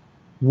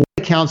 What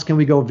accounts can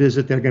we go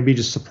visit that are going to be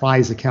just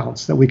surprise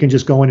accounts that we can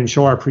just go in and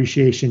show our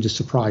appreciation, just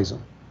surprise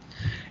them?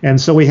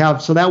 And so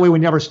so that way we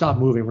never stop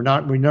moving.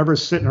 We're never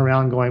sitting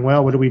around going,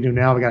 well, what do we do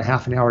now? We got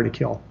half an hour to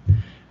kill.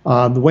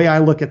 The way I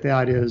look at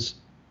that is,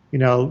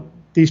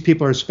 these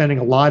people are spending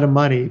a lot of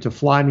money to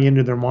fly me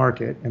into their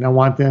market, and I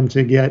want them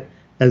to get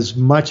as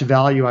much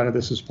value out of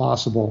this as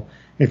possible.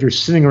 If you're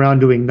sitting around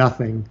doing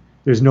nothing,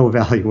 there's no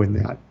value in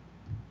that.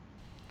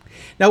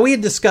 Now, we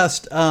had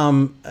discussed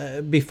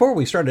before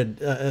we started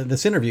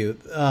this interview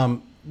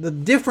the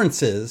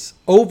differences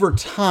over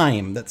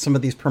time that some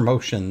of these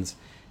promotions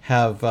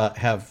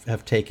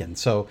have taken.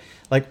 So,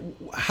 like,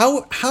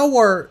 how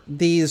are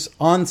these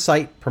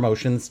on-site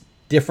promotions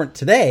different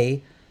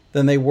today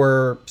than they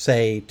were,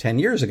 say, 10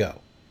 years ago?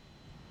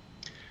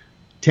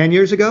 10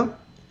 years ago?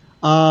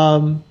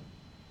 I'll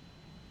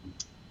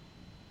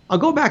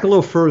go back a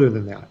little further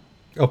than that.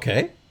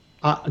 Okay.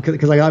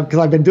 Because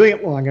I've been doing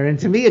it longer, and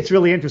to me it's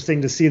really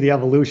interesting to see the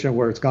evolution of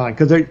where it's gone.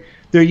 Because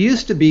there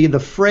used to be the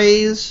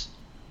phrase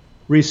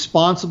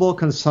responsible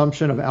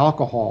consumption of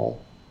alcohol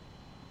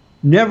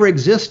never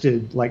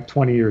existed like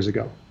 20 years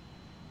ago.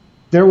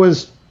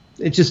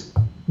 It just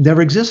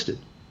never existed.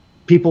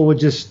 People would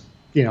just,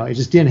 it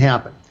just didn't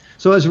happen.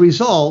 So as a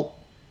result,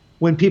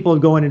 when people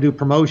would go in and do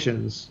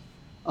promotions,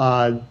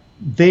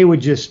 they would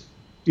just,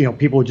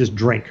 people would just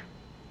drink.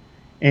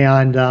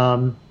 And,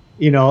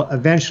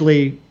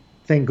 eventually,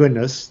 thank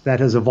goodness, that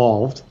has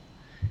evolved.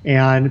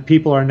 And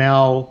people are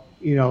now,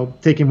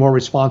 taking more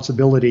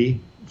responsibility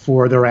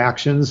for their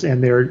actions,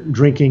 and they're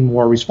drinking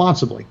more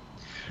responsibly.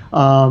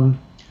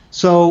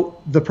 So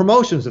the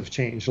promotions have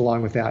changed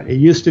along with that. It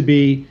used to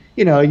be,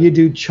 you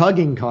do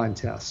chugging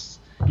contests.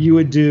 You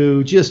would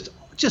do just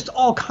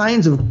all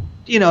kinds of,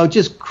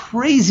 just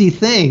crazy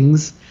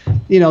things,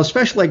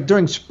 especially like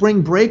during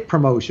spring break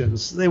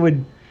promotions. They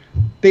would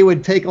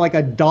take like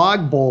a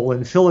dog bowl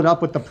and fill it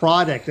up with the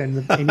product, and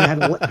you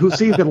had who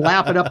could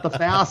lap it up the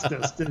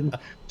fastest, and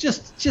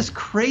just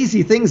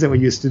crazy things that we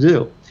used to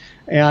do.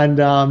 And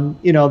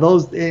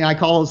those, I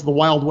call those the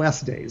Wild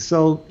West days.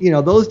 So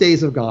those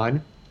days have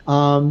gone.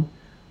 But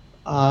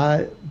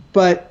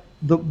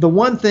the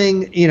one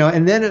thing,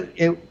 and then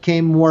it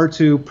came more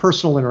to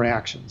personal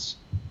interactions,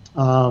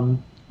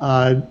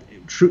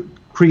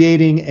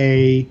 creating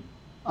a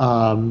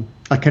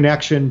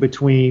connection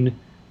between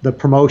the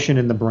promotion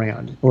and the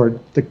brand, or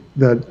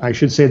I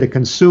should say the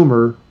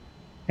consumer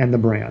and the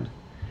brand.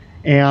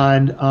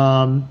 And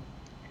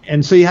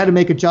so you had to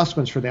make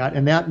adjustments for that.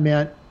 And that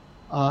meant,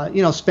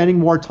 spending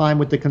more time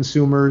with the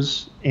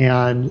consumers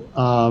and,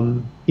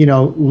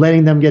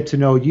 letting them get to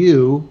know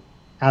you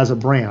as a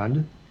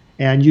brand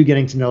and you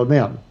getting to know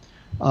them.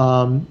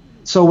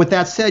 So with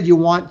that said, you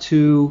want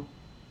to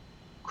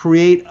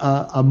create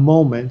a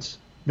moment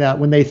that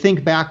when they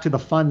think back to the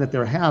fun that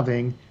they're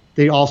having,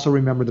 they also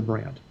remember the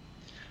brand.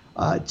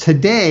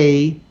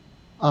 Today,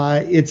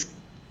 a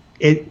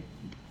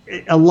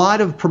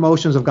lot of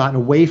promotions have gotten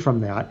away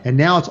from that, and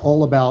now it's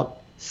all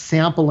about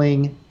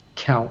sampling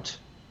count.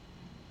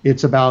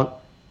 It's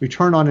about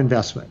return on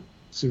investment.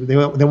 So they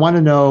want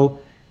to know,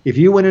 if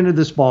you went into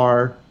this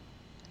bar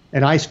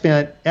and I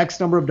spent X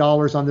number of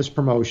dollars on this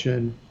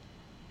promotion,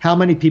 how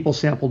many people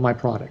sampled my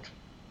product?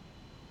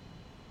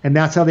 And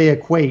that's how they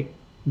equate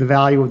the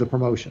value of the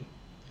promotion.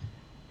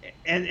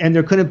 And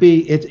there couldn't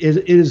be,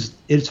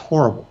 it's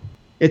horrible.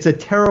 It's a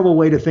terrible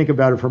way to think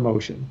about a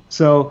promotion.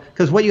 So,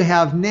 because what you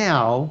have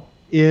now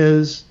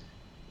is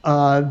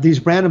these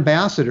brand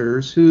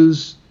ambassadors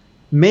whose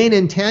main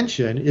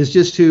intention is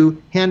just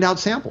to hand out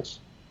samples.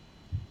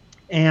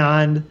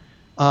 And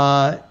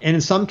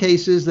in some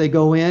cases, they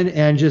go in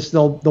and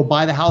they'll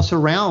buy the house a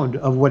round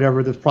of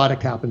whatever the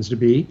product happens to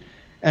be.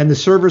 And the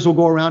servers will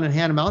go around and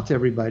hand them out to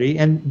everybody.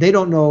 And they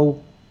don't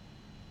know,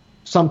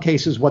 some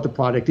cases, what the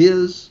product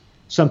is.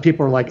 Some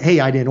people are like, hey,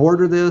 I didn't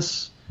order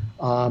this.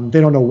 They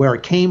don't know where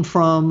it came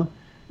from.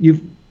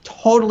 You've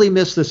totally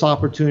missed this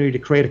opportunity to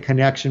create a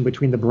connection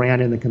between the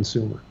brand and the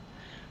consumer.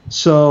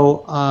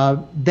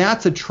 So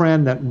that's a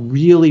trend that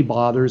really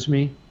bothers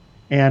me,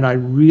 and I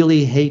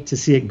really hate to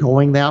see it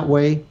going that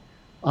way.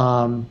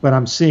 But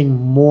I'm seeing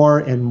more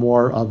and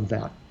more of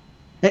that.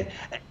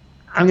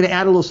 I'm going to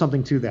add a little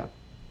something to that.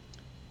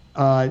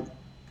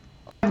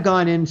 I've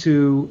gone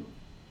into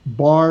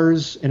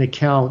bars and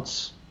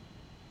accounts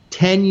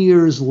 10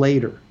 years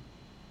later,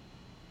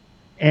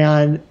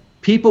 and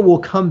people will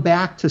come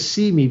back to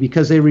see me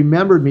because they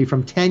remembered me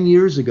from 10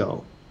 years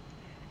ago,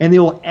 and they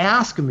will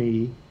ask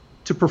me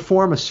to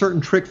perform a certain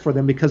trick for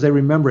them because they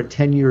remember it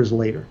 10 years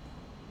later.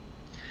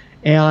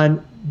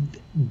 And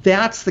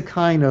that's the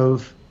kind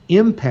of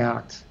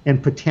impact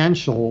and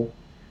potential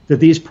that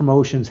these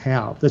promotions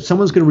have, that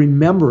someone's going to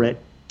remember it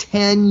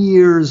 10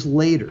 years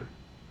later.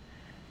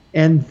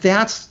 And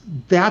that's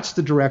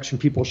the direction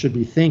people should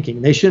be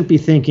thinking. They shouldn't be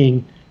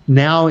thinking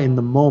now in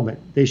the moment.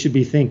 They should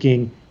be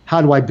thinking,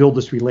 how do I build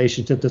this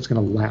relationship that's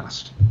going to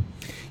last?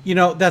 You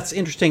know, that's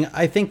interesting.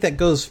 I think that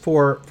goes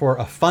for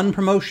a fun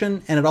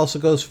promotion, and it also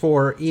goes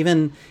for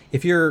even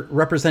if you're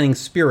representing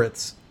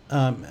spirits.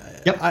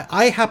 Yep.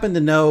 I happen to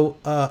know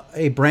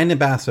a brand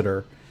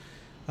ambassador.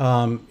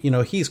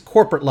 He's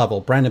corporate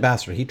level brand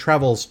ambassador. He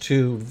travels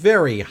to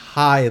very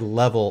high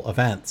level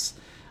events,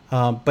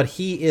 but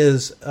he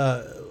is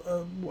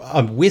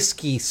a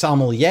whiskey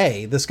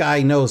sommelier. This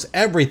guy knows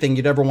everything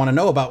you'd ever want to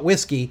know about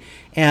whiskey,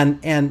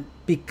 and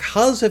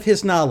because of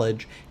his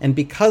knowledge and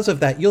because of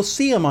that, you'll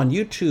see him on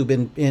YouTube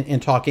in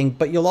talking,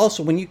 but you'll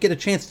also, when you get a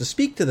chance to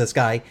speak to this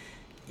guy,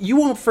 you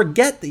won't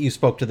forget that you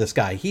spoke to this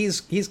guy.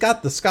 He's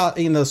got the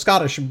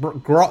Scottish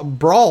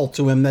brawl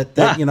to him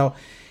that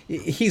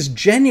he's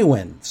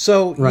genuine.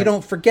 So you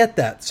don't forget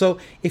that. So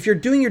if you're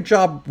doing your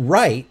job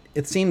right,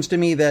 it seems to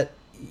me that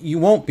you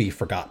won't be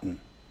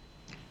forgotten.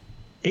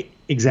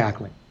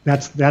 Exactly.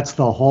 That's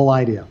the whole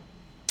idea.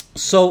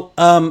 So,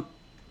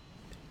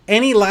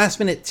 any last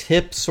minute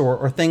tips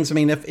or things? I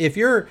mean, if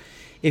you're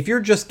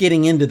just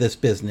getting into this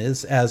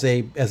business as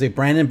a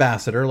brand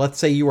ambassador, let's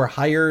say you were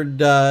hired,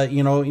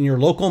 in your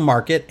local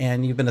market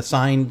and you've been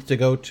assigned to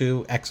go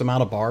to X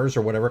amount of bars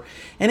or whatever.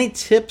 Any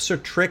tips or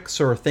tricks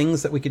or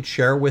things that we could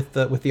share with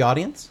the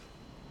audience?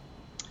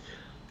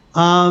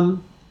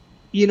 One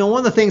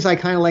of the things I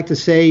kind of like to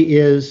say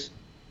is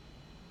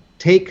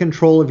take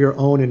control of your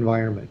own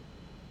environment.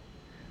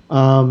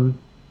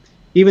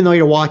 Even though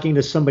you're walking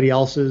to somebody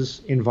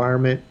else's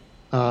environment,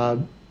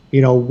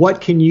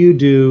 what can you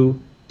do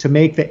to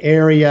make the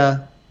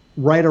area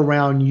right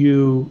around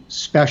you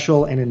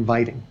special and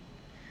inviting?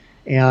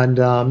 And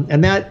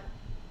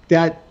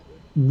that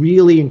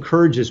really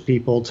encourages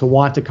people to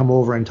want to come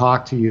over and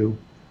talk to you,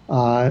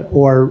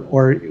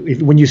 or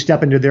when you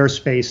step into their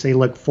space, they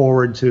look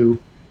forward to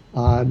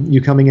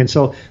you coming in.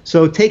 So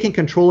taking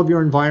control of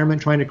your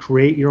environment, trying to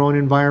create your own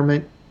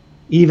environment,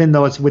 even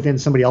though it's within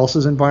somebody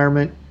else's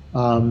environment.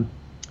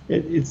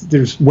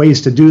 There's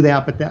ways to do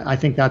that, but I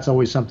think that's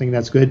always something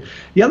that's good.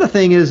 The other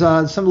thing is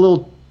some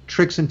little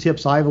tricks and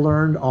tips I've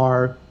learned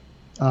are,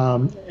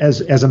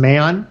 as a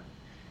man,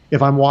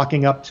 if I'm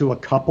walking up to a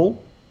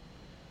couple,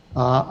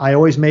 I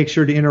always make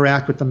sure to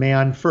interact with the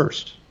man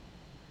first.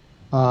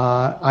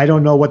 I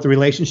don't know what the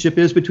relationship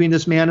is between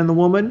this man and the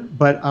woman,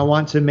 but I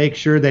want to make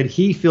sure that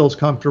he feels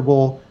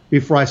comfortable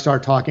before I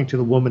start talking to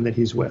the woman that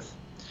he's with.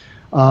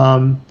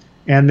 So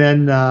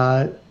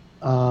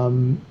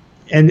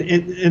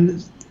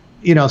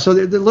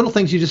the little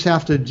things you just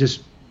have to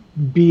just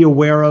be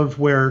aware of,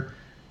 where,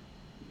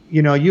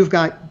 you've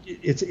got,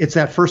 it's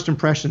that first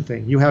impression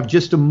thing. You have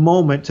just a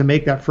moment to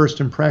make that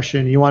first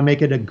impression. You want to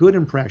make it a good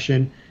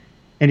impression,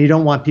 and you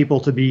don't want people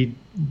to be,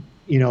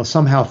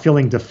 somehow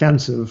feeling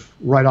defensive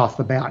right off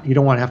the bat. You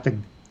don't want to have to,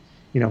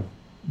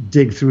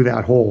 dig through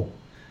that hole.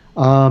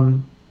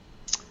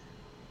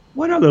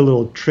 What other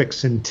little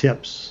tricks and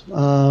tips?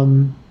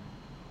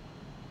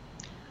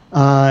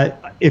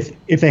 If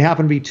they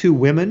happen to be two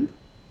women,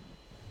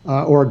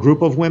 or a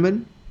group of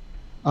women,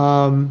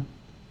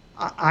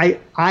 I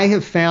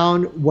have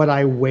found what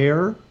I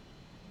wear.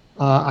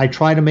 I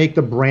try to make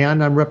the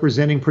brand I'm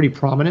representing pretty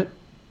prominent,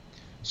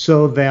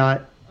 so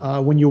that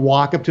when you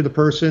walk up to the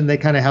person, they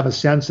kind of have a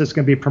sense it's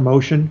going to be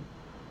promotion,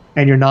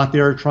 and you're not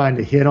there trying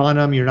to hit on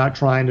them. You're not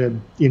trying to,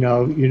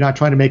 you're not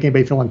trying to make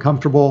anybody feel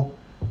uncomfortable.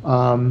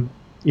 So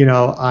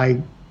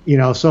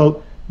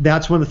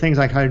that's one of the things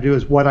I kind of do,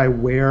 is what I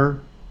wear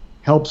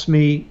helps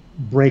me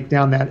break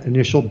down that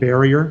initial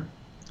barrier.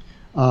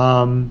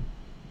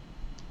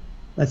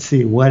 Let's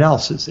see, what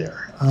else is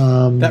there?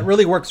 That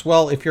really works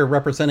well if you're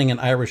representing an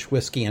Irish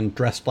whiskey and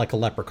dressed like a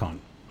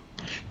leprechaun.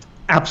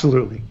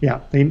 Absolutely,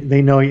 yeah.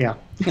 They know, yeah.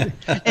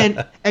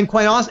 and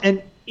quite awesome.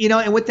 And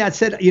and with that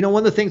said, one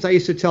of the things I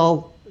used to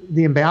tell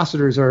the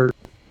ambassadors are,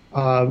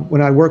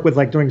 when I work with,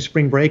 like, during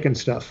spring break and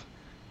stuff,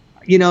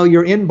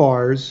 you're in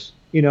bars,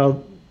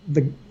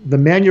 the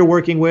men you're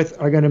working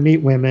with are going to meet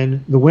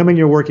women. The women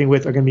you're working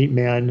with are going to meet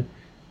men.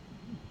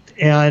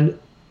 And,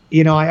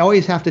 I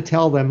always have to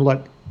tell them,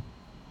 look,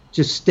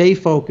 just stay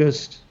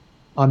focused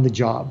on the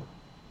job.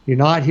 You're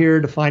not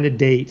here to find a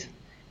date.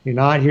 You're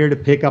not here to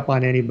pick up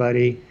on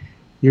anybody.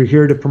 You're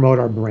here to promote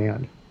our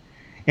brand.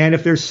 And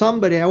if there's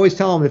somebody, I always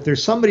tell them, if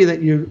there's somebody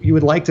that you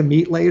would like to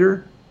meet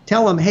later,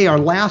 tell them, hey, our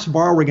last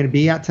bar we're going to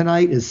be at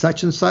tonight is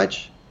such and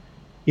such.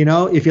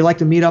 If you'd like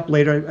to meet up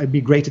later, it'd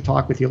be great to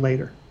talk with you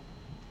later.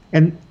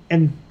 And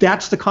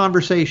that's the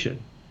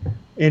conversation.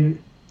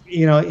 And,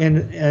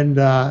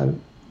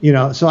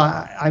 so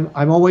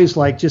I'm always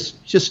like,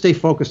 just stay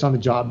focused on the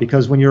job,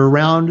 because when you're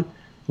in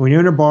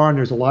a bar and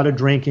there's a lot of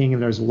drinking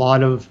and there's a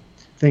lot of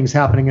things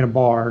happening in a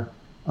bar,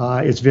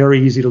 it's very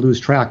easy to lose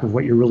track of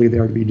what you're really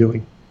there to be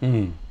doing.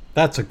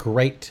 That's a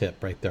great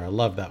tip right there. I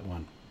love that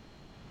one.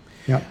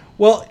 Yeah.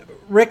 Well,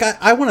 Rick,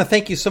 I want to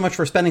thank you so much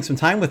for spending some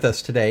time with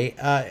us today.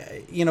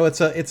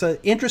 It's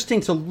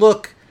interesting to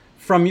look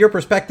from your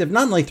perspective,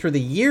 not only through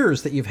the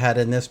years that you've had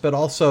in this, but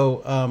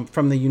also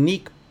from the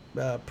unique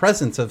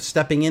presence of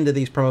stepping into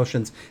these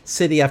promotions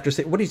city after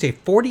city. What do you say,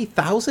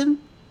 40,000?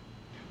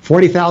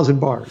 40,000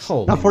 bars.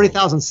 Holy Not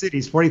 40,000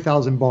 cities,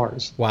 40,000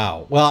 bars.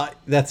 Wow. Well,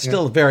 that's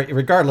still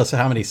regardless of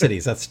how many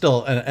cities, that's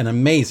still an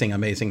amazing,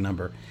 amazing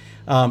number.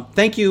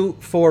 Thank you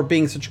for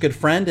being such a good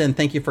friend, and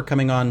thank you for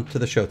coming on to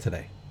the show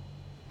today.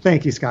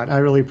 Thank you, Scott. I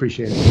really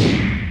appreciate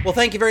it. Well,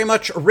 thank you very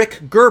much,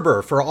 Rick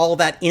Gerber, for all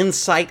that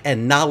insight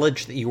and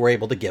knowledge that you were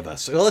able to give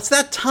us. Well, it's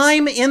that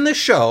time in the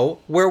show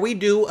where we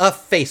do a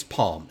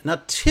facepalm.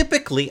 Now,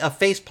 typically, a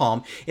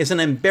facepalm is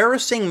an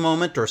embarrassing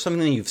moment or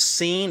something that you've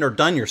seen or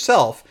done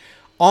yourself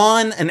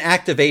on an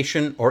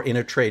activation or in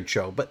a trade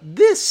show. But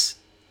this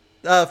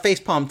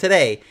facepalm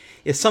today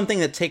is something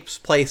that takes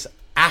place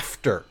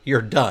after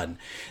you're done.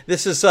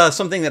 This is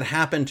something that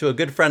happened to a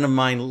good friend of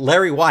mine,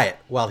 Larry Wyatt,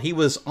 while he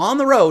was on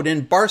the road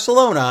in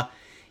Barcelona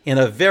in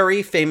a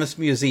very famous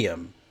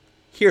museum.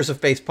 Here's a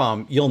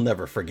facepalm you'll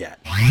never forget.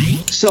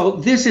 So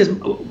this is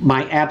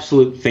my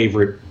absolute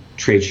favorite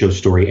trade show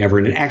story ever,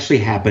 and it actually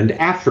happened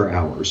after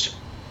hours.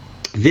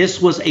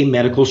 This was a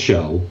medical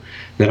show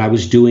that I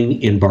was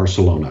doing in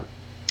Barcelona.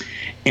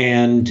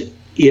 And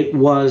it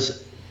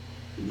was,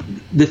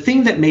 the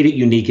thing that made it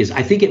unique is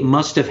I think it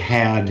must have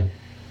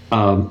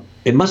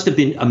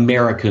been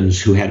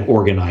Americans who had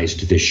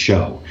organized this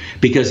show,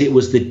 because it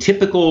was the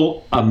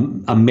typical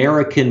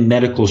American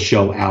medical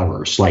show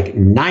hours, like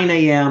 9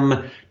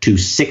 a.m. to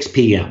 6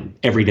 p.m.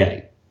 every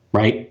day,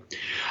 right?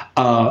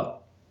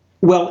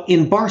 Well,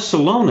 in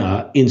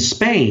Barcelona, in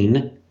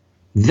Spain,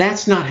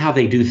 that's not how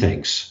they do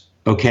things,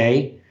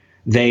 okay?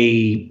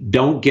 They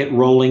don't get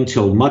rolling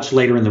till much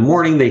later in the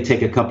morning. They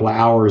take a couple of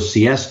hours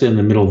siesta in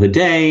the middle of the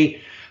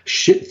day.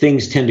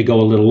 Things tend to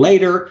go a little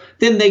later.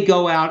 Then they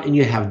go out and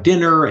you have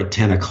dinner at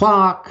 10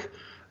 o'clock.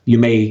 You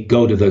may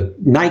go to the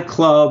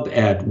nightclub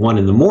at 1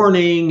 in the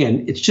morning,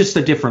 and it's just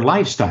a different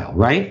lifestyle,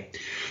 right?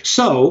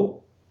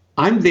 So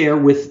I'm there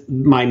with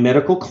my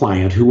medical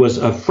client, who was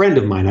a friend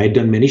of mine. I had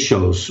done many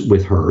shows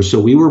with her, so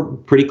we were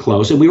pretty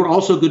close. And we were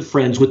also good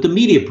friends with the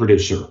media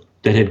producer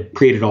that had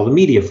created all the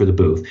media for the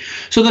booth.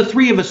 So the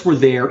three of us were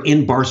there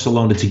in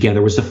Barcelona together.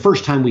 It was the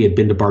first time we had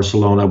been to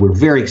Barcelona. We were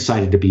very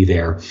excited to be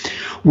there.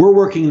 We're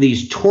working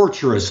these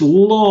torturous,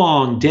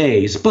 long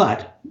days,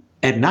 but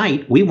at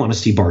night, we want to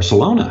see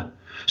Barcelona.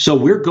 So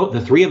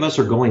the three of us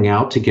are going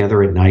out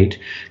together at night,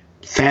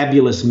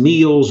 fabulous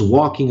meals,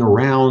 walking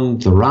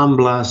around the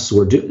Ramblas.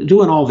 We're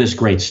doing all this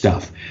great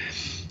stuff.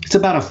 It's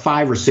about a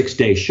 5 or 6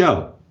 day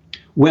show.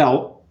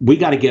 Well, we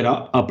got to get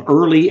up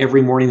early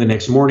every morning. The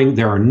next morning,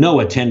 there are no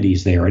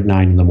attendees there at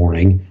 9 in the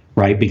morning,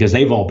 right? Because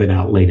they've all been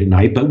out late at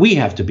night, but we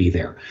have to be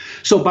there.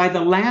 So by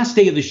the last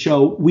day of the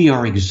show, we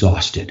are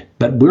exhausted,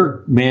 but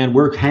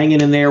we're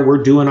hanging in there.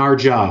 We're doing our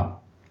job.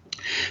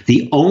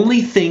 The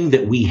only thing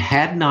that we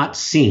had not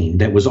seen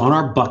that was on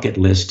our bucket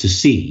list to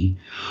see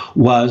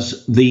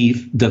was the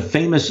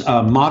famous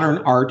modern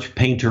art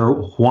painter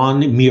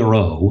Juan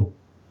Miró.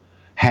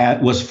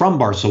 Was from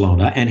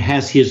Barcelona and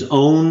has his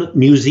own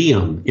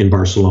museum in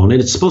Barcelona,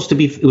 and it was supposed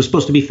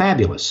to be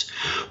fabulous.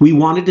 We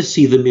wanted to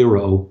see the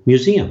Miró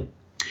Museum.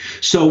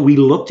 So we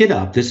looked it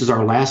up. This is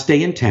our last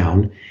day in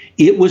town.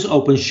 It was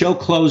open. Show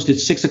closed at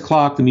 6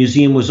 o'clock. The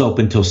museum was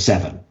open till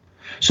 7.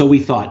 So we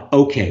thought,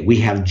 okay, we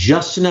have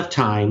just enough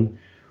time.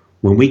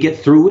 When we get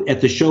through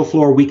at the show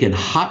floor, we can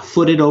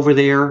hot-foot it over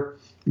there,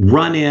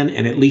 run in,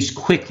 and at least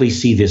quickly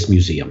see this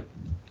museum.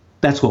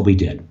 That's what we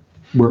did.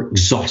 We're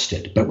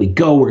exhausted, but we're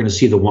going to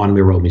see the Juan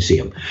Miró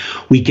Museum.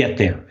 We get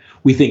there.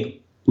 We think,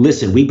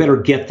 listen, we better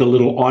get the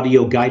little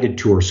audio guided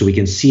tour so we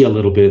can see a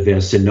little bit of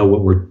this and know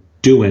what we're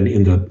doing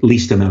in the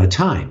least amount of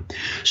time.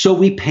 So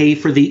we pay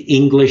for the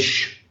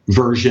English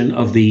version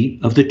of the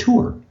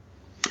tour.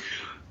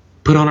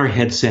 Put on our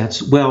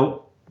headsets.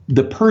 Well,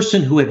 the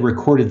person who had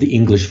recorded the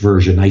English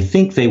version, I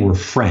think they were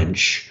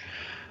French,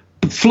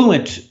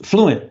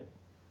 fluent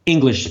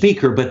English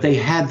speaker, but they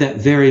had that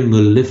very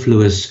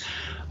mellifluous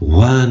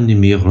Juan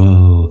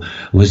Miró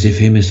was a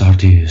famous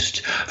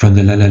artist from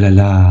the la la la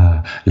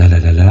la la la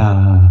la la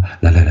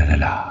la la la la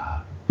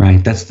la.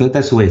 Right? That's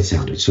the way it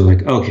sounded. So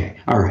like, okay,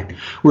 all right,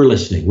 we're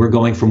listening. We're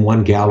going from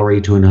one gallery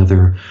to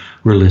another.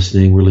 We're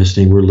listening.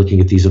 We're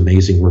looking at these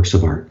amazing works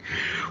of art.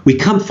 We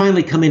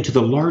finally come into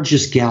the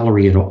largest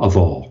gallery of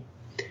all.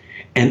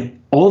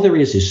 And all there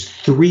is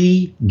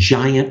 3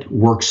 giant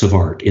works of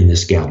art in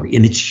this gallery.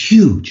 And it's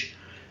huge.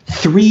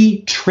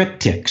 3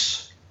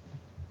 triptychs.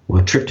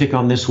 Well, triptych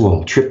on this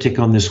wall, triptych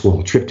on this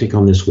wall, triptych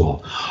on this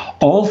wall.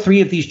 All 3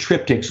 of these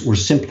triptychs were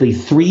simply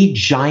 3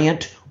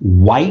 giant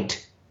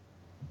white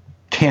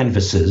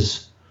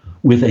canvases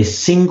with a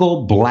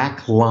single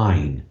black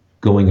line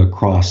going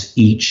across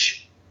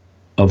each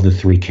of the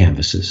 3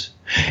 canvases.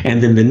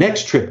 And then the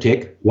next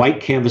triptych, white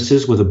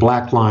canvases with a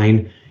black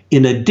line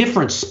in a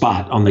different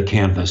spot on the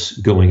canvas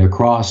going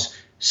across,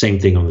 same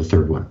thing on the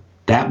third one.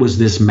 That was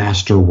this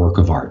master work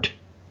of art.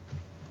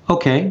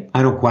 Okay,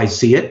 I don't quite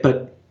see it,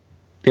 but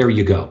there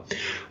you go.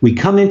 We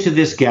come into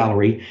this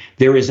gallery.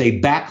 There is a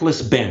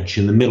backless bench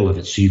in the middle of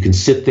it, so you can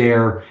sit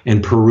there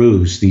and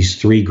peruse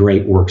these 3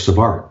 great works of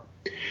art.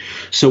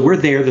 So we're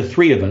there, the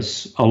 3 of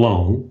us,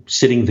 alone,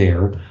 sitting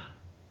there,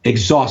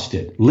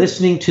 exhausted,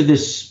 listening to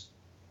this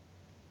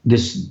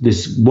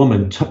this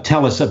woman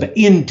tell us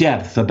in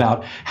depth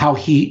about how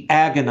he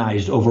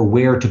agonized over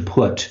where to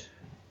put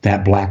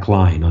that black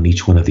line on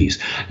each one of these.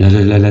 La la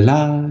la la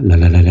la la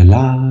la la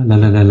la la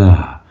la la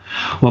la.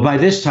 Well, by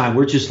this time,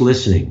 we're just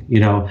listening.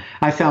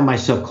 I found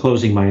myself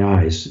closing my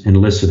eyes and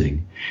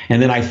listening.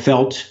 And then I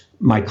felt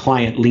my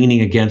client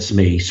leaning against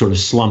me, sort of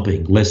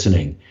slumping,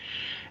 listening.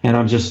 And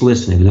I'm just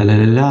listening. La la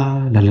la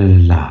la la la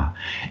la la.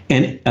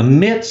 And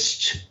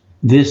amidst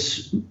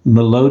this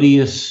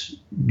melodious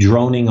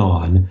droning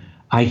on,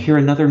 I hear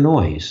another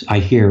noise. I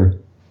hear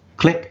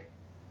click,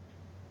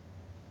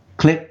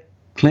 click,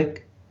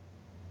 click,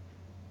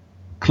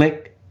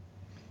 click.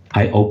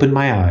 I open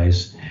my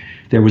eyes.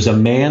 There was a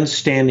man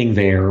standing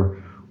there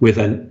with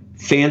a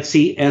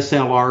fancy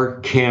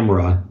SLR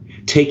camera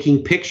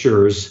taking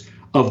pictures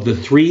of the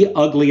three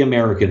ugly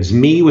Americans,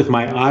 me with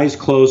my eyes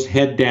closed,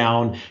 head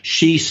down,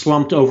 she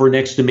slumped over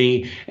next to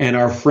me, and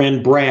our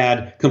friend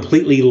Brad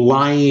completely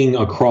lying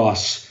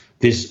across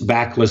this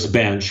backless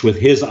bench with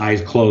his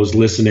eyes closed,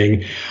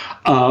 listening.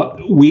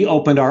 We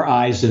opened our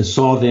eyes and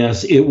saw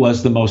this. It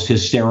was the most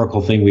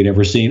hysterical thing we'd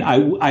ever seen.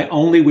 I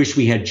only wish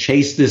we had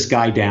chased this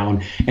guy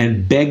down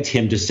and begged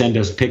him to send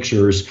us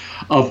pictures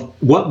of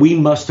what we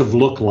must have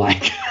looked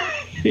like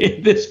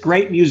in this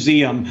great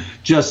museum,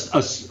 just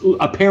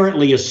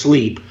apparently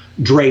asleep,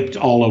 draped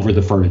all over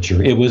the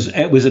furniture. It was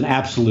an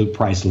absolute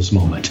priceless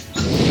moment.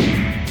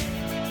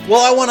 Well,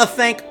 I want to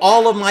thank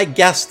all of my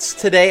guests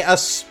today,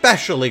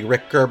 especially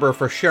Rick Gerber,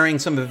 for sharing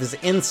some of his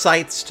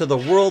insights to the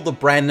world of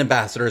brand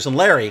ambassadors. And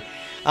Larry,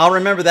 I'll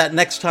remember that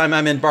next time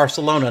I'm in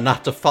Barcelona,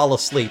 not to fall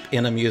asleep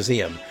in a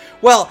museum.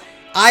 Well,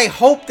 I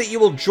hope that you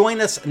will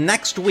join us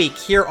next week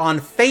here on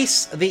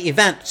Face the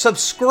Event.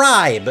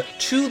 Subscribe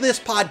to this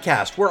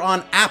podcast. We're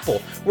on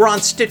Apple, we're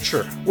on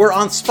Stitcher, we're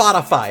on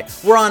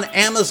Spotify, we're on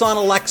Amazon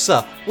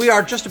Alexa. We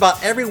are just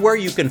about everywhere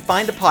you can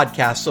find a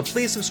podcast, so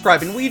please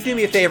subscribe. And will you do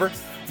me a favor?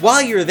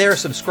 While you're there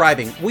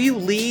subscribing, will you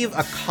leave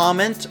a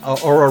comment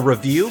or a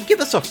review? Give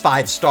us a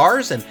 5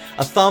 stars and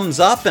a thumbs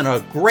up and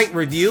a great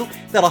review.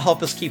 That'll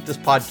help us keep this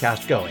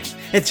podcast going.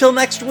 Until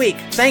next week,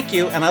 thank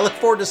you, and I look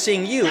forward to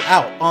seeing you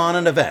out on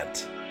an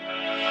event.